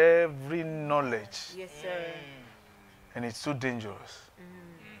to every knowledge. Yes, sir. And it's too dangerous.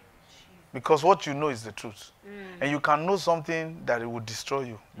 Because what you know is the truth. And you can know something that it will destroy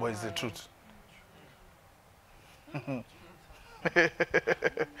you, but it's the truth.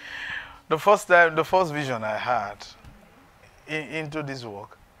 The first vision I had into this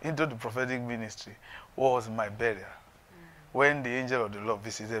work, into the prophetic ministry, was my burial. When the angel of the Lord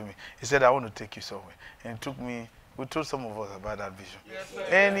visited me, he said, I want to take you somewhere. And he took me, we told some of us about that vision. Yes,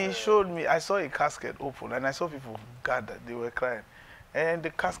 And he showed me, I saw a casket open, and I saw people gathered, they were crying. And the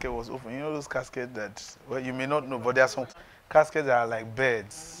casket was open. You know those caskets that, well, you may not know, but there are some caskets that are like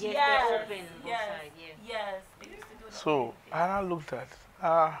beds. Yes, Yes. they're open both Yes. sides, yeah. Yes. They used to do that. So I looked at,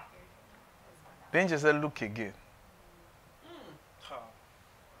 the angel said, look again. So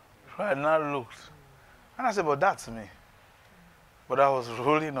I now looked. And I said, but that's me. But I was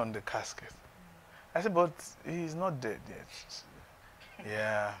rolling on the casket. I said, but he's not dead yet.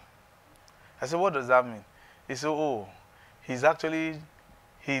 Yeah. I said, what does that mean? He said, oh, he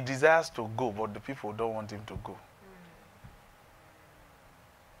desires to go, but the people don't want him to go.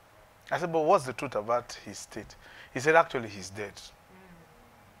 I said, but what's the truth about his state? He said, actually, he's dead.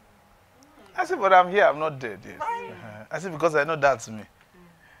 I said, but I'm here, I'm not dead yet. I said, because I know that's me.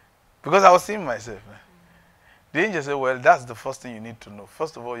 Because I was seeing myself. The angel said, well, that's the first thing you need to know.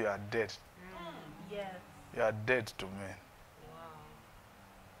 First of all, you are dead. Yes. You are dead to men.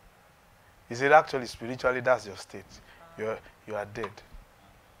 He said, actually, spiritually, that's your state. You are dead.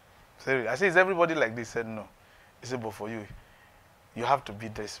 I said, is everybody like this? He said, no. He said, but for you, you have to be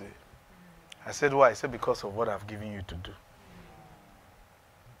this way. I said, why? He said, because of what I've given you to do.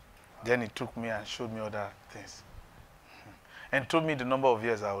 Then he took me and showed me other things. and told me the number of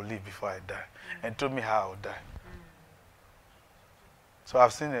years I will live before I die, and told me how I will die. So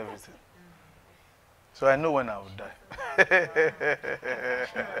I've seen everything. So I know when I will die.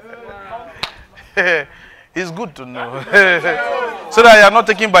 It's good to know. So that you are not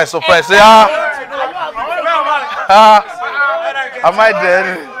taken by surprise. Say, am I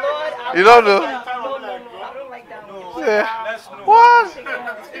dead? You don't know? Yeah. What?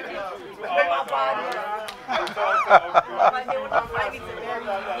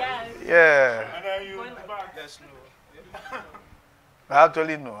 Yeah. I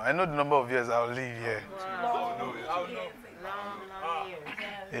actually know. I know the number of years I will live here.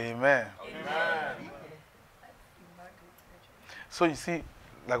 Amen. So you see,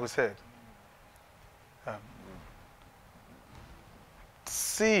 like we said,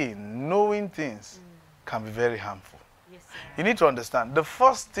 seeing, knowing things can be very harmful. Yes, sir. You need to understand, the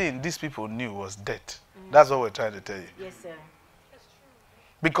first thing these people knew was death. That's what we're trying to tell you. Yes, sir.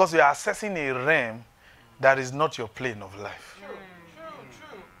 Because you are accessing a realm that is not your plane of life. True.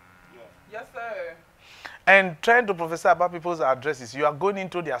 Yes, sir. And trying to prophesy about people's addresses, you are going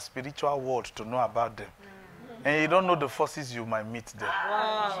into their spiritual world to know about them. And you don't know the forces you might meet there.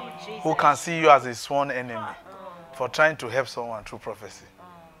 Wow, Jesus. Who can see you as a sworn enemy for trying to help someone through prophecy.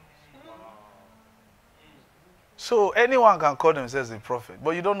 So anyone can call themselves a prophet,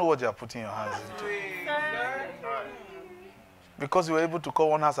 but you don't know what you are putting your hands into. Because you were able to call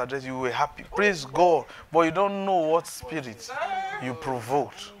one house address, you were happy. Praise God. But you don't know what spirit you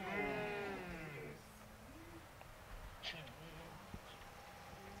provoked.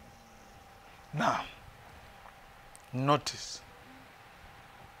 Now, notice.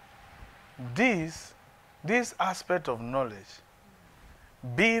 This aspect of knowledge,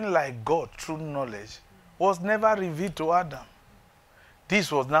 being like God through knowledge, was never revealed to Adam.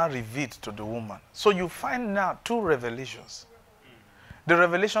 This was now revealed to the woman. So you find now two revelations. The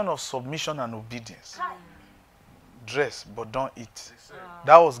revelation of submission and obedience. Dress, but don't eat.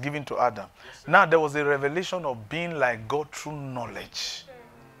 That was given to Adam. Now there was a revelation of being like God through knowledge.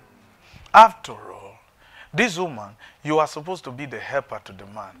 After all, this woman, you are supposed to be the helper to the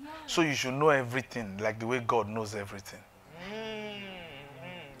man. So you should know everything like the way God knows everything.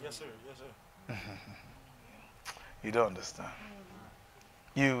 Yes, sir. Yes, sir. You don't understand.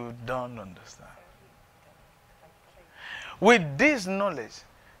 You don't understand. With this knowledge,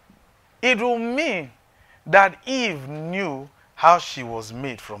 it will mean that Eve knew how she was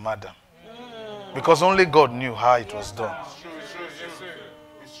made from Adam. Because only God knew how it was done.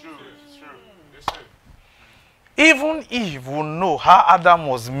 Even Eve will know how Adam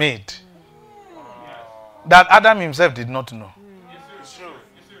was made. That Adam himself did not know.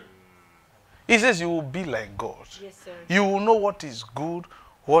 He says you will be like God. Yes, sir. You will know what is good,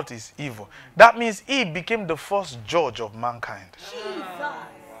 what is evil. That means Eve became the first judge of mankind.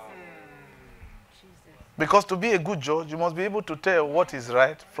 Because to be a good judge, you must be able to tell what is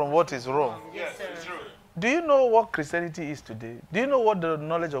right from what is wrong. Yes, it's true. Do you know what Christianity is today? Do you know what the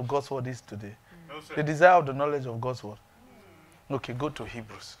knowledge of God's word is today? No, sir. The desire of the knowledge of God's word. Okay, go to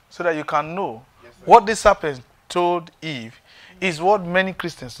Hebrews. So that you can know what this serpent told Eve is what many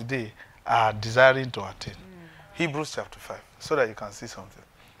Christians today are desiring to attain. Hebrews chapter 5. So that you can see something.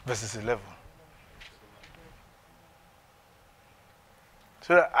 Verses 11.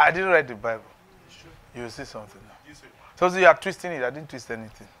 So that I didn't write the Bible. You will see something now. So you are twisting it. I didn't twist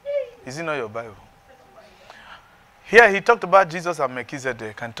anything. Is it not your Bible? Here he talked about Jesus and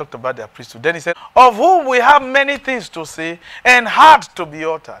Melchizedek and talked about their priesthood. Then he said, of whom we have many things to say and hard to be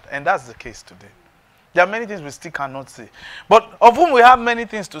uttered. And that's the case today. There are many things we still cannot say. But of whom we have many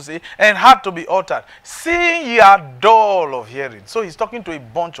things to say and hard to be uttered. Seeing ye are dull of hearing. So he's talking to a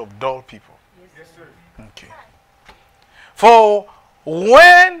bunch of dull people. Yes, sir. Okay.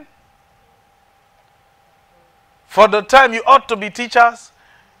 For the time you ought to be teachers,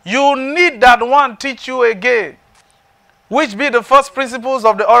 you need that one teach you again. Which be the first principles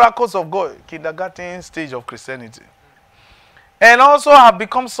of the oracles of God. Kindergarten stage of Christianity. And also have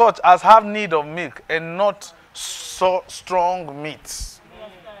become such as have need of milk and not so strong meats.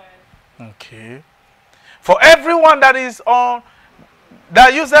 Okay. For everyone that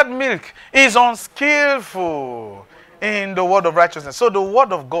useth milk is unskillful in the word of righteousness. So the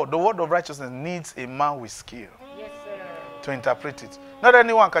word of God, the word of righteousness needs a man with skill to interpret it. Not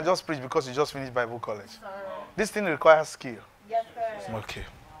anyone can just preach because you just finished Bible college. This thing requires skill. Yes, sir. Okay.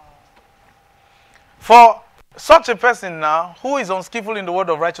 For such a person now, who is unskillful in the word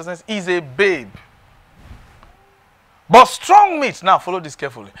of righteousness, is a babe. But strong meat, now follow this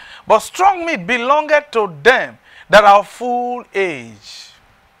carefully. But strong meat belongeth to them that are full age.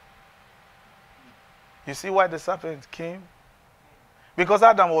 You see why the serpent came Because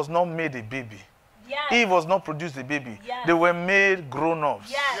Adam was not made a baby. Yes. Eve was not produced a baby. Yes. They were made grown-ups.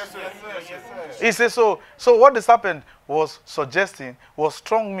 Yes. He says so what the serpent was suggesting was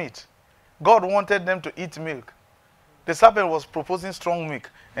strong meat. God wanted them to eat milk. The serpent was proposing strong milk.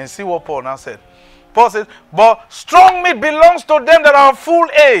 And see what Paul now said. Paul said, but strong meat belongs to them that are of full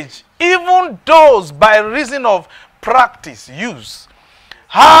age, even those by reason of practice, use.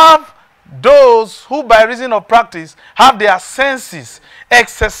 Have those who by reason of practice have their senses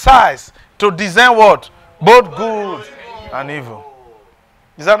exercised to discern what? Both good and evil.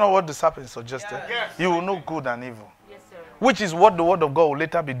 Is that not what the serpent suggested? Yes. You will know good and evil. Yes, sir. Which is what the word of God will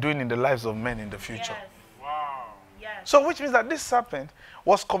later be doing in the lives of men in the future. Yes. Wow. Yes. So which means that this serpent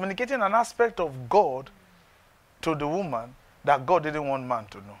was communicating an aspect of God to the woman that God didn't want man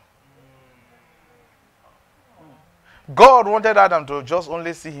to know. God wanted Adam to just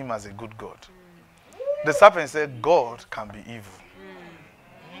only see him as a good God. The serpent said God can be evil.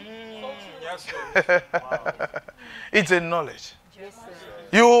 Yes, It's a knowledge. Yes, sir.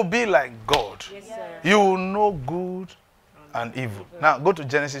 You will be like God. Yes, sir. You will know good and evil. Now go to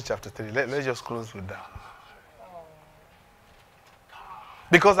Genesis chapter 3. Let's just close with that.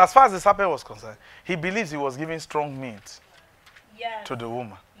 Because as far as the serpent was concerned, he believes he was giving strong meat Yes. to the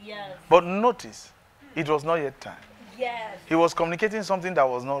woman. Yes. But notice, it was not yet time. Yes. He was communicating something that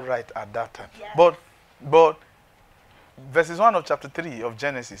was not right at that time. Yes. But verses 1 of chapter 3 of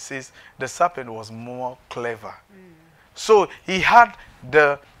Genesis says the serpent was more clever. So he had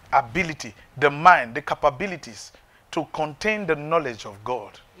the ability, the mind, the capabilities to contain the knowledge of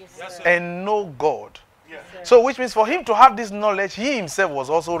God. Yes, sir. And know God. Yes, sir. So which means for him to have this knowledge, he himself was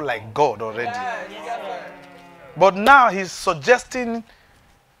also like God already. Yes, sir. But now he's suggesting,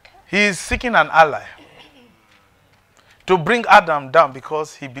 he's seeking an ally to bring Adam down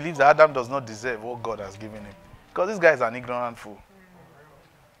because he believes that Adam does not deserve what God has given him. Because this guy is an ignorant fool.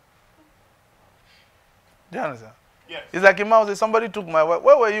 Do you understand? Yes. It's like a man says, somebody took my wife.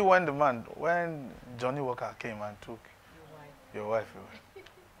 Where were you when Johnny Walker came and took your wife away?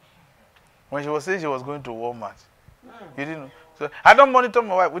 When she was saying she was going to Walmart. You didn't know. So I don't monitor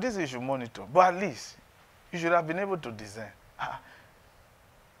my wife. With this you should monitor. But at least you should have been able to discern.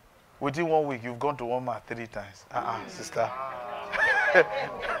 Within 1 week, you've gone to Walmart 3 times. Sister.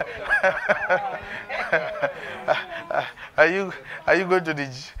 Are you going to the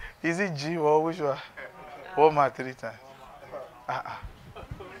is it G or which one? Walmart 3 times.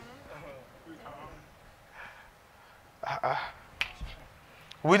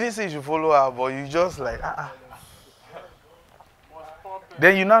 We didn't say you should follow her, but you just like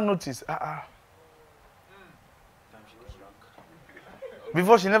Then you now notice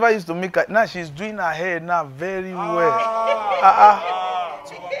Before she never used to make her. Now she's doing her hair now very well.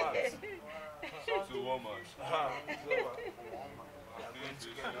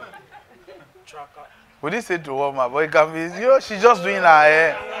 We didn't say to Walmart, but it can be, she's just doing her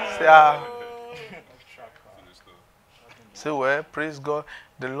hair. Say, well, praise God.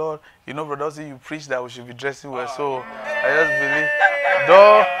 The Lord, Bro.Osi, you preach that we should be dressing well. So I just believe.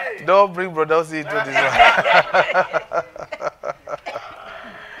 Don't bring Bro.Osi into this one.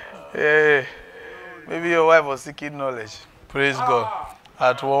 Yeah. Maybe your wife was seeking knowledge. Praise God.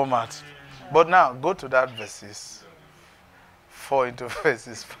 At Walmart. But now, go to that verses 4 into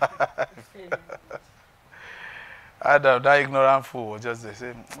verses 5. Adam, that ignorant fool, was just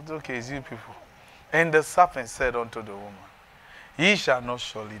saying, it's okay, it's you people. And the serpent said unto the woman, ye shall not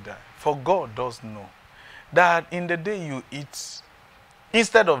surely die. For God does know that in the day you eat,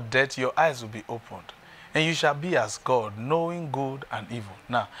 instead of death, your eyes will be opened. And you shall be as God, knowing good and evil.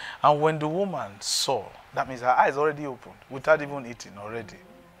 Now, and when the woman saw, that means her eyes already opened, without even eating already.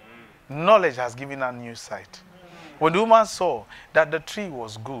 Knowledge has given her new sight. When the woman saw that the tree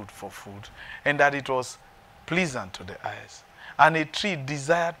was good for food, and that it was pleasant to the eyes, and a tree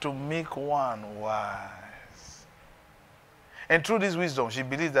desired to make one wise. And through this wisdom, she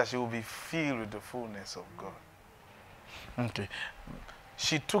believes that she will be filled with the fullness of God. Okay.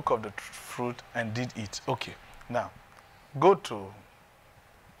 She took of the fruit and did eat. Okay. Now, go to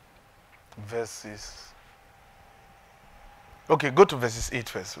verses. Okay, go to verses 8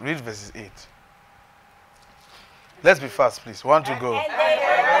 first. Read verses 8. Let's be fast, please. 1 to go. And they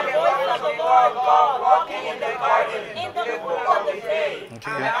heard the voice of the Lord God walking in the garden in the cool of the day. Okay.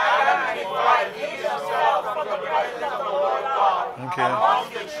 And Adam and his wife hid themselves from the presence of the Lord God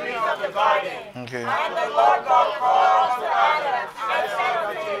amongst the trees of the garden. Okay. And the Lord God called unto Adam and said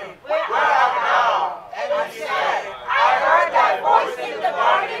unto him, Where art thou? And he said, I heard thy voice in the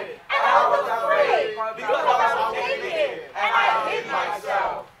garden, and I was afraid, because I was naked, and I hid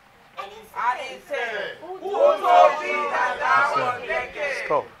myself. And he said, Who told thee that thou wast naked?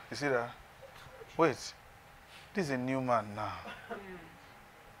 see that? Wait, this is a new man now.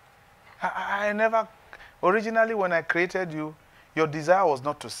 I never, originally when I created you, your desire was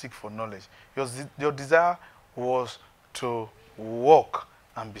not to seek for knowledge. Your desire was to walk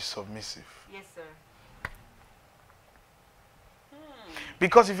and be submissive. Yes, sir.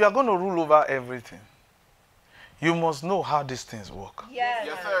 Because if you are going to rule over everything, you must know how these things work. Yes.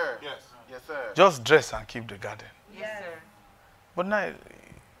 Yes, sir. Yes. Yes, sir. Just dress and keep the garden. Yes, sir. But now,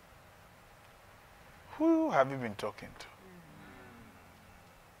 who have you been talking to?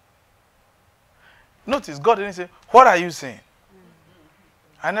 Notice, God didn't say, what are you saying?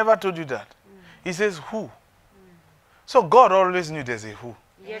 I never told you that. He says, who? So God always knew there's a who.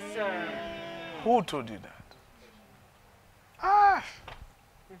 Yes, sir. Who told you that? Ah.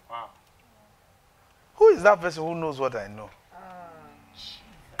 Wow. Who is that person who knows what I know?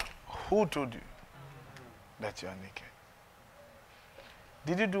 Who told you that you are naked?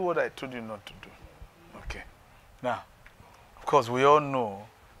 Did you do what I told you not to do? Okay. Now, of course, we all know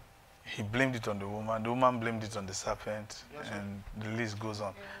he blamed it on the woman blamed it on the serpent, and the list goes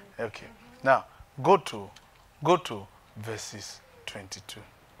on. Okay. Now, go to verses 22.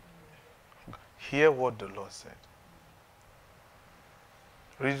 Hear what the Lord said.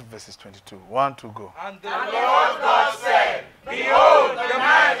 Read verses 22. 1, 2, go. And the Lord God said, behold, the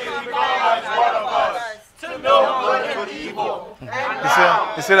man is become as one of us, to know good and evil.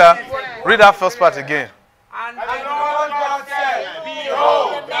 You see that? Read that first part again. And the Lord God said,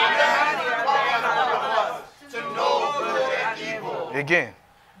 behold, the man is become as one of us, to know good and evil. Again.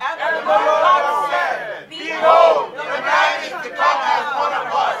 And the Lord God said, behold, the man is become as one of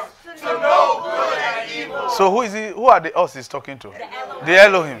us, to know good and evil. So who is he? Who are the us he's talking to? The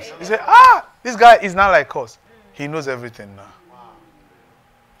Elohims. He said, this guy is not like us. He knows everything now.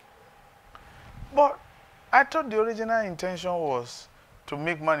 But I thought the original intention was to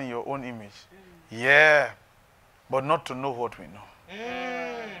make man in your own image. Yeah, but not to know what we know.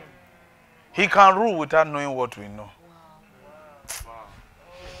 He can rule without knowing what we know.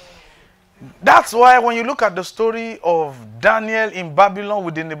 That's why when you look at the story of Daniel in Babylon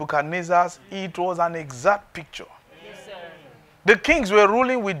with the Nebuchadnezzars, it was an exact picture. Yes, sir. The kings were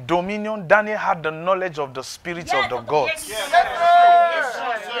ruling with dominion. Daniel had the knowledge of the spirits of the gods. Yes, sir. Yes, sir.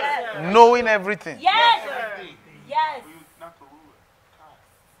 Yes, sir. Knowing everything. Yes, sir. Yes.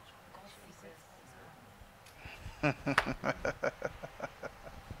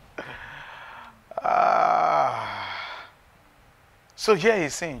 So here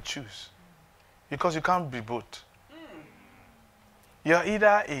he's saying choose. Because you can't be both. You're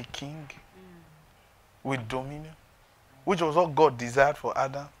either a king with dominion, which was what God desired for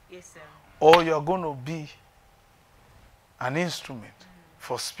Adam, Yes, sir. or you're going to be an instrument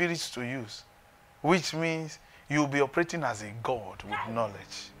for spirits to use, which means you'll be operating as a God with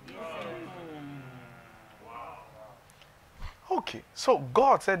knowledge. Okay, so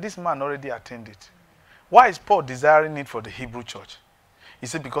God said this man already attained it. Why is Paul desiring it for the Hebrew church? He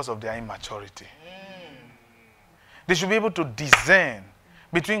said because of their immaturity. They should be able to discern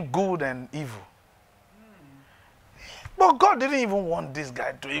between good and evil. But God didn't even want this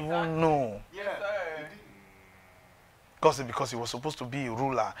guy to even know. God said because he was supposed to be a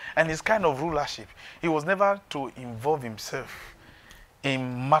ruler. And his kind of rulership, he was never to involve himself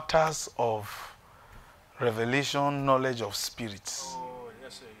in matters of revelation, knowledge of spirits.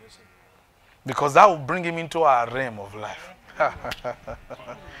 Because that will bring him into our realm of life.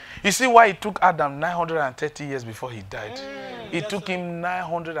 You see why it took Adam 930 years before he died? It took him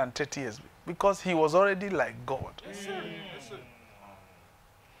 930 years because he was already like God.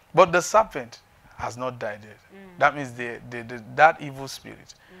 But the serpent has not died yet. That means that evil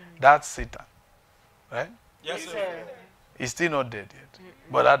spirit, that Satan, right? Yes, sir. He's still not dead yet.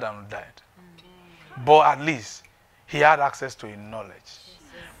 But Adam died. But at least he had access to a knowledge.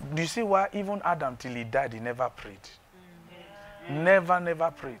 Do you see why even Adam, till he died, he never prayed?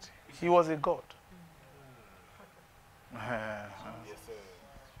 Never prayed. He was a God.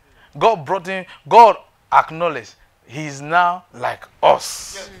 God brought him, God acknowledged he is now like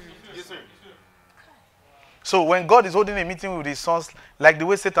us. So when God is holding a meeting with his sons, like the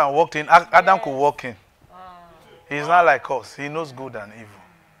way Satan walked in, Adam could walk in. He is not like us. He knows good and evil.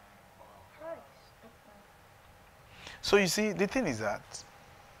 So you see, the thing is that,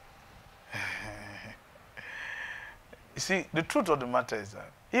 you see, the truth of the matter is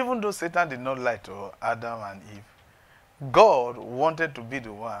that even though Satan did not lie to Adam and Eve, God wanted to be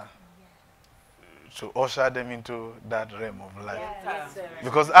the one to usher them into that realm of life. Yes, sir.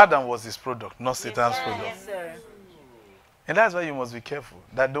 Because Adam was his product, not Satan's product. Yes, sir. And that's why you must be careful.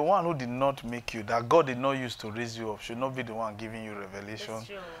 That the one who did not make you, that God did not use to raise you up, should not be the one giving you revelation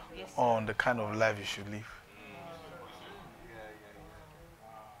on the kind of life you should live.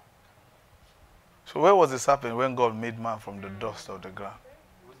 So where was the serpent when God made man from the dust of the ground?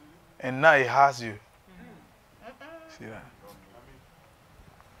 And now he has you. See that?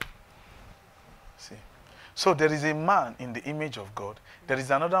 See. So there is a man in the image of God. There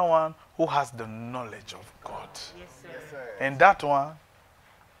is another one who has the knowledge of God. Yes, sir. And that one,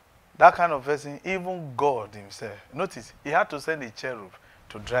 that kind of person, even God himself, notice, he had to send a cherub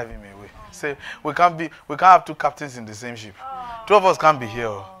to drive him away. Say, we can't have two captains in the same ship. Two of us can't be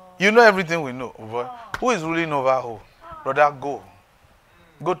here. You know everything we know. But who is ruling over who? Brother, go.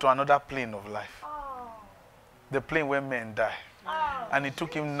 Go to another plane of life. The plane where men die. And it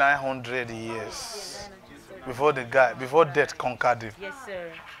took him 900 years before death conquered him. Yes,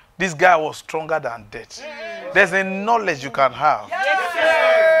 sir. This guy was stronger than death. There's a knowledge you can have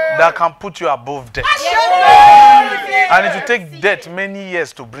that can put you above death. And it will take death many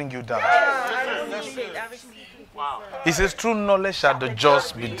years to bring you down. He says, true knowledge shall the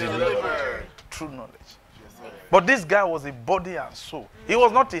just be delivered. True knowledge. But this guy was a body and soul. He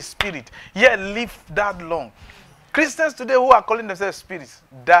was not a spirit. Yet lived that long. Christians today who are calling themselves spirits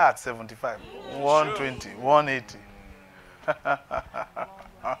die at 75, 120, 180.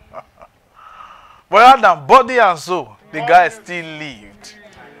 But other than body and soul, the guy still lived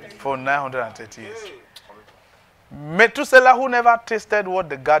for 930 years. Methuselah, who never tasted what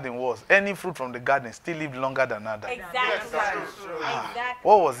the garden was, any fruit from the garden, still lived longer than Adam. Exactly.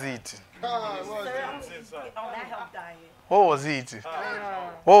 What was he eating? What was he eating?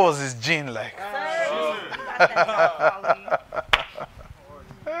 What was his gene like?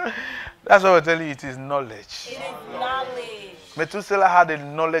 That's what we're telling you, it is knowledge. It is knowledge. Methuselah had a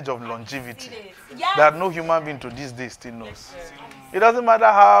knowledge of longevity Yes. that no human being to this day still knows. It doesn't matter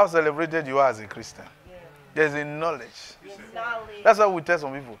how celebrated you are as a Christian. There's a knowledge. Knowledge. That's why we tell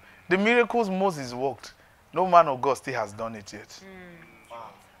some people. The miracles Moses worked, no man of God still has done it yet.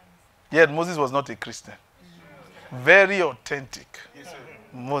 Yet Moses was not a Christian. Very authentic.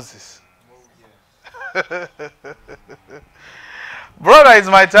 Moses. Brother, it's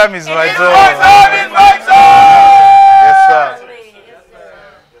my time, it's my turn. Yes, sir.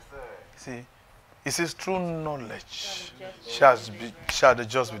 See, it says true knowledge shall the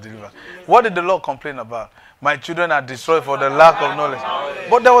just be delivered. What did the Lord complain about? My children are destroyed for the lack of knowledge.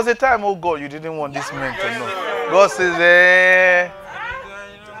 But there was a time, oh God, you didn't want this man to know. God says,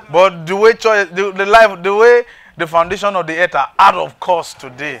 but the way the way the foundation of the earth are out of course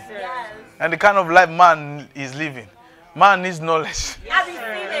today. And the kind of life man is living. Man needs knowledge.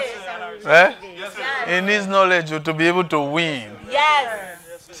 Eh? He needs knowledge to be able to win.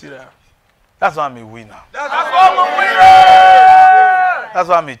 Yes. See that? That's why I'm a winner. That's why I'm a winner. That's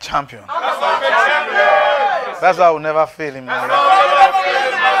why I'm a champion. That's why I will never fail in my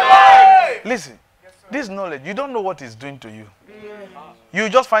life. Listen, this knowledge, you don't know what it's doing to you. You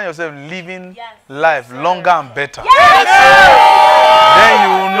just find yourself living life longer and better. Then you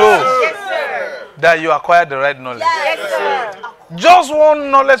will know that you acquired the right knowledge. Just one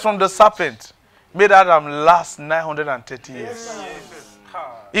knowledge from the serpent made Adam last 930 years.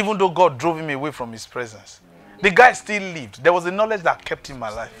 Even though God drove him away from his presence. The guy still lived. There was a knowledge that kept him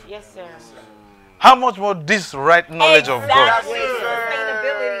alive. Yes, sir. How much more this right knowledge of God?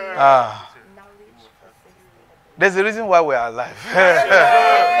 There's a reason why we are alive.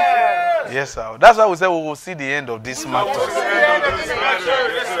 Yes, sir. That's why we say we will see the end of this matter.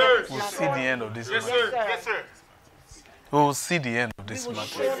 We'll see the end of this matter. We will see the end of this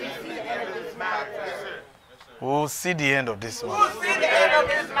matter. We will see the end of this matter.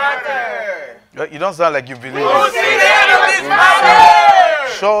 You don't sound like you believe it.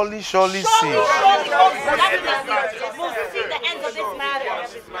 Surely, surely see.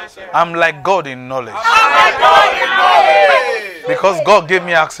 I'm like God in knowledge. Because God gave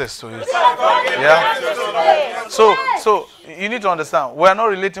me access to it. Yeah. So you need to understand, we are not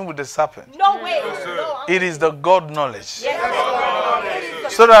relating with the serpent. No way. It is the God knowledge.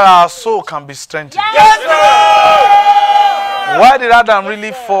 So that our soul can be strengthened. Why did Adam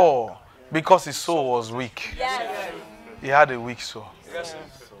really fall? Because his soul was weak. He had a weak soul.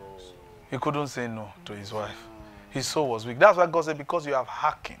 He couldn't say no to his wife. His soul was weak. That's why God said, because you have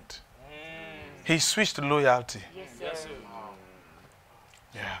hearkened. He switched to loyalty.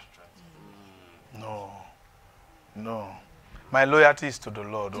 Yeah. No. My loyalty is to the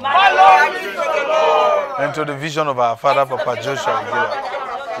Lord. And to the vision of our father, Papa Joshua.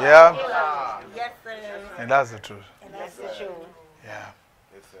 Yeah? Yes, sir. And that's the truth. And that's the truth. Yeah.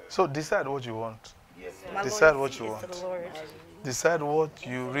 So decide what you want. My Decide loyalty what you is to the want. Lord. Decide what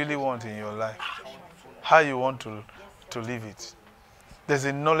you really want in your life. How you want to live it. There's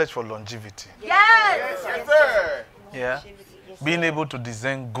a knowledge for longevity. Yes, sir. Yeah. Being able to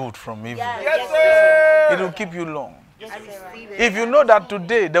discern good from evil. Yes, sir. It will keep you long. I receive it. If you know that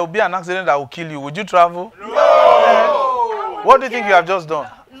today there will be an accident that will kill you, would you travel? No. What do you think you have just done?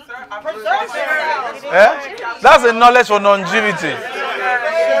 Eh? That's a knowledge for longevity.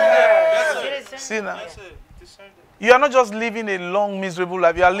 See now. You are not just living a long, miserable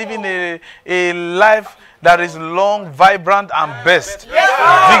life. You are living a life that is long, vibrant, and best.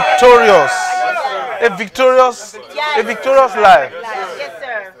 Victorious. A victorious life. Yes,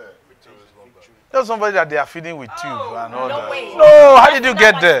 sir. There's somebody that they are feeding with tube and all that. No, how did you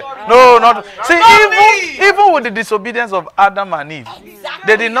get there? No, not. See, even with the disobedience of Adam and Eve,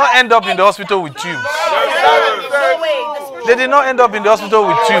 they did not end up in the hospital with tubes. They did not end up in the hospital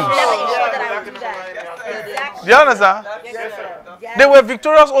with tubes. Do you understand? They were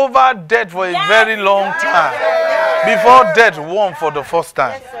victorious over death for a very long time before death won for the first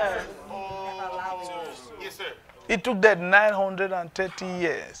time. It took that 930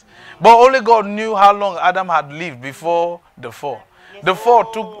 years. But only God knew how long Adam had lived before the fall. The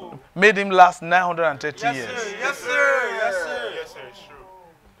fall made him last 930 years. Yes, sir. Yes, sir. Yes, sir.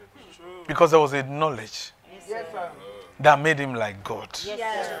 It's true. Because there was a knowledge that made him like God.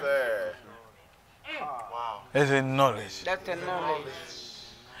 Yes, sir. Wow. There's a knowledge. That's the knowledge.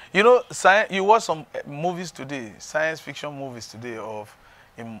 You know, you watch some movies today, science fiction movies today of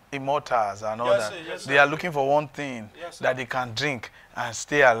immortals and all that. Yes, they are looking for one thing that they can drink and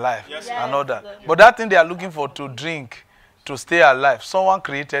stay alive and all that. Yes. But that thing they are looking for to drink, to stay alive, someone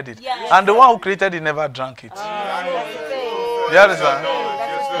created it. And the one who created it never drank it. You understand?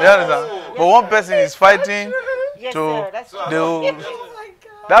 You understand? But one person is fighting to...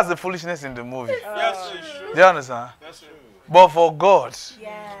 That's the foolishness in the movie. Yes, it's true. Do you understand? Yes, sir. But for God,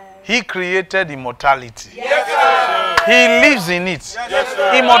 He created immortality. Yes, sir. He lives in it. Yes,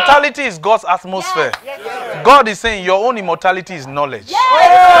 sir. Immortality is God's atmosphere. God is saying your own immortality is knowledge.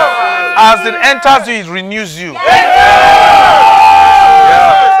 As it enters you, it renews you. Yeah.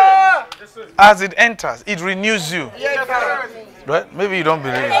 As it enters, it renews you. Right? Maybe you don't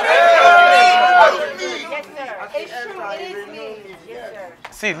believe it.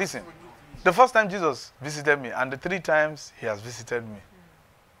 See, listen. The first time Jesus visited me, and the 3 times He has visited me,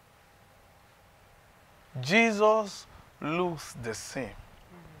 Jesus looks the same.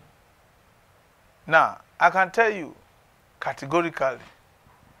 Now, I can tell you categorically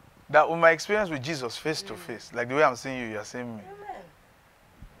that with my experience with Jesus face to face, like the way I'm seeing you, you're seeing me.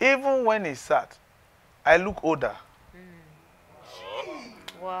 Even when He sat, I look older.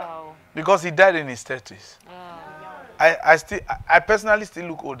 Wow. Because He died in His 30s. I personally still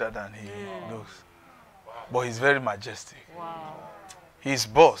look older than He looks. But He's very majestic. Wow. He's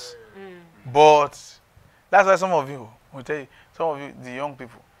boss. But that's why some of you will tell you, some of you, the young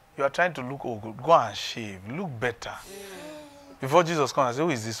people, you are trying to look old. Go and shave. Look better. Before Jesus comes, I say,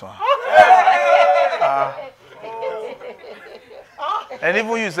 who is this one? And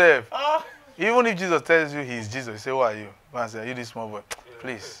even you say, even if Jesus tells you He is Jesus, you say, who are you? Go and say, are you this small boy?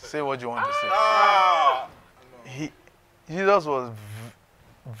 Please, say what you want to say. Jesus was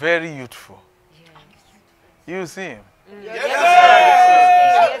very youthful. You see Him?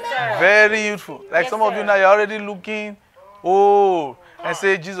 Very youthful. Like some of you now, you're already looking old. And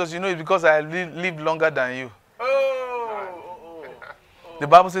say, Jesus, you know, it's because I lived longer than you. The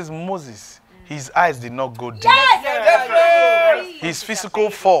Bible says Moses, his eyes did not go dim. His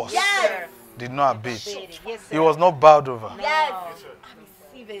physical force did not abate. He was not bowed over.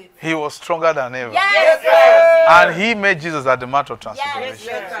 He was stronger than ever. And He met Jesus at the Mount of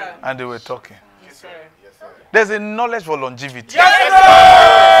Transfiguration. And they were talking. There's a knowledge for longevity.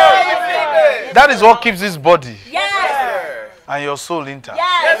 That is what keeps this body and your soul intact.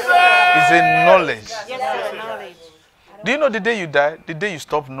 It's a knowledge. Do you know the day you die, the day you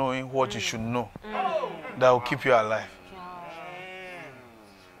stop knowing what you should know, that will keep you alive?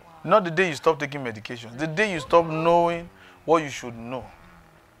 Not the day you stop taking medication. The day you stop knowing what you should know.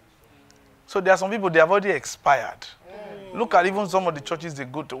 So there are some people, they have already expired. Look at even some of the churches they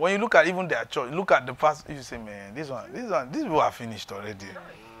go to. When you look at even their church, look at the past, you say, man, these people are finished already.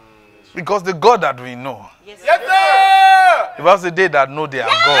 Because the God that we know. The Bible says they that know their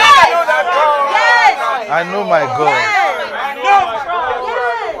God. I know my God.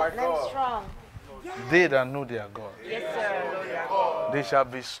 They that know their God. They shall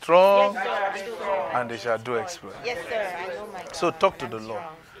be strong and they shall do exploits. So talk to the Lord.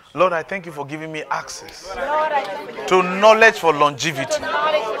 Lord, I thank you for giving me access to knowledge for longevity.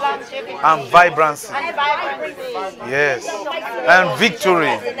 and vibrancy. Yes. And victory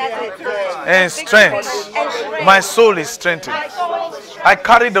and strength. My soul is strengthened. I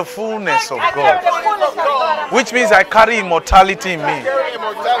carry the fullness of God, which means I carry immortality in me.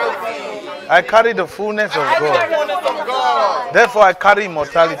 I carry the fullness of God. Therefore, I carry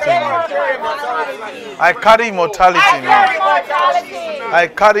immortality in me. I carry immortality in me. I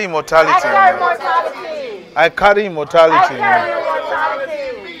carry immortality in me. I carry immortality in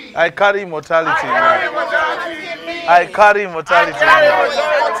me. I carry immortality in me. I carry immortality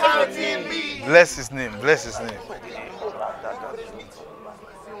in me. Bless his name. Bless his name.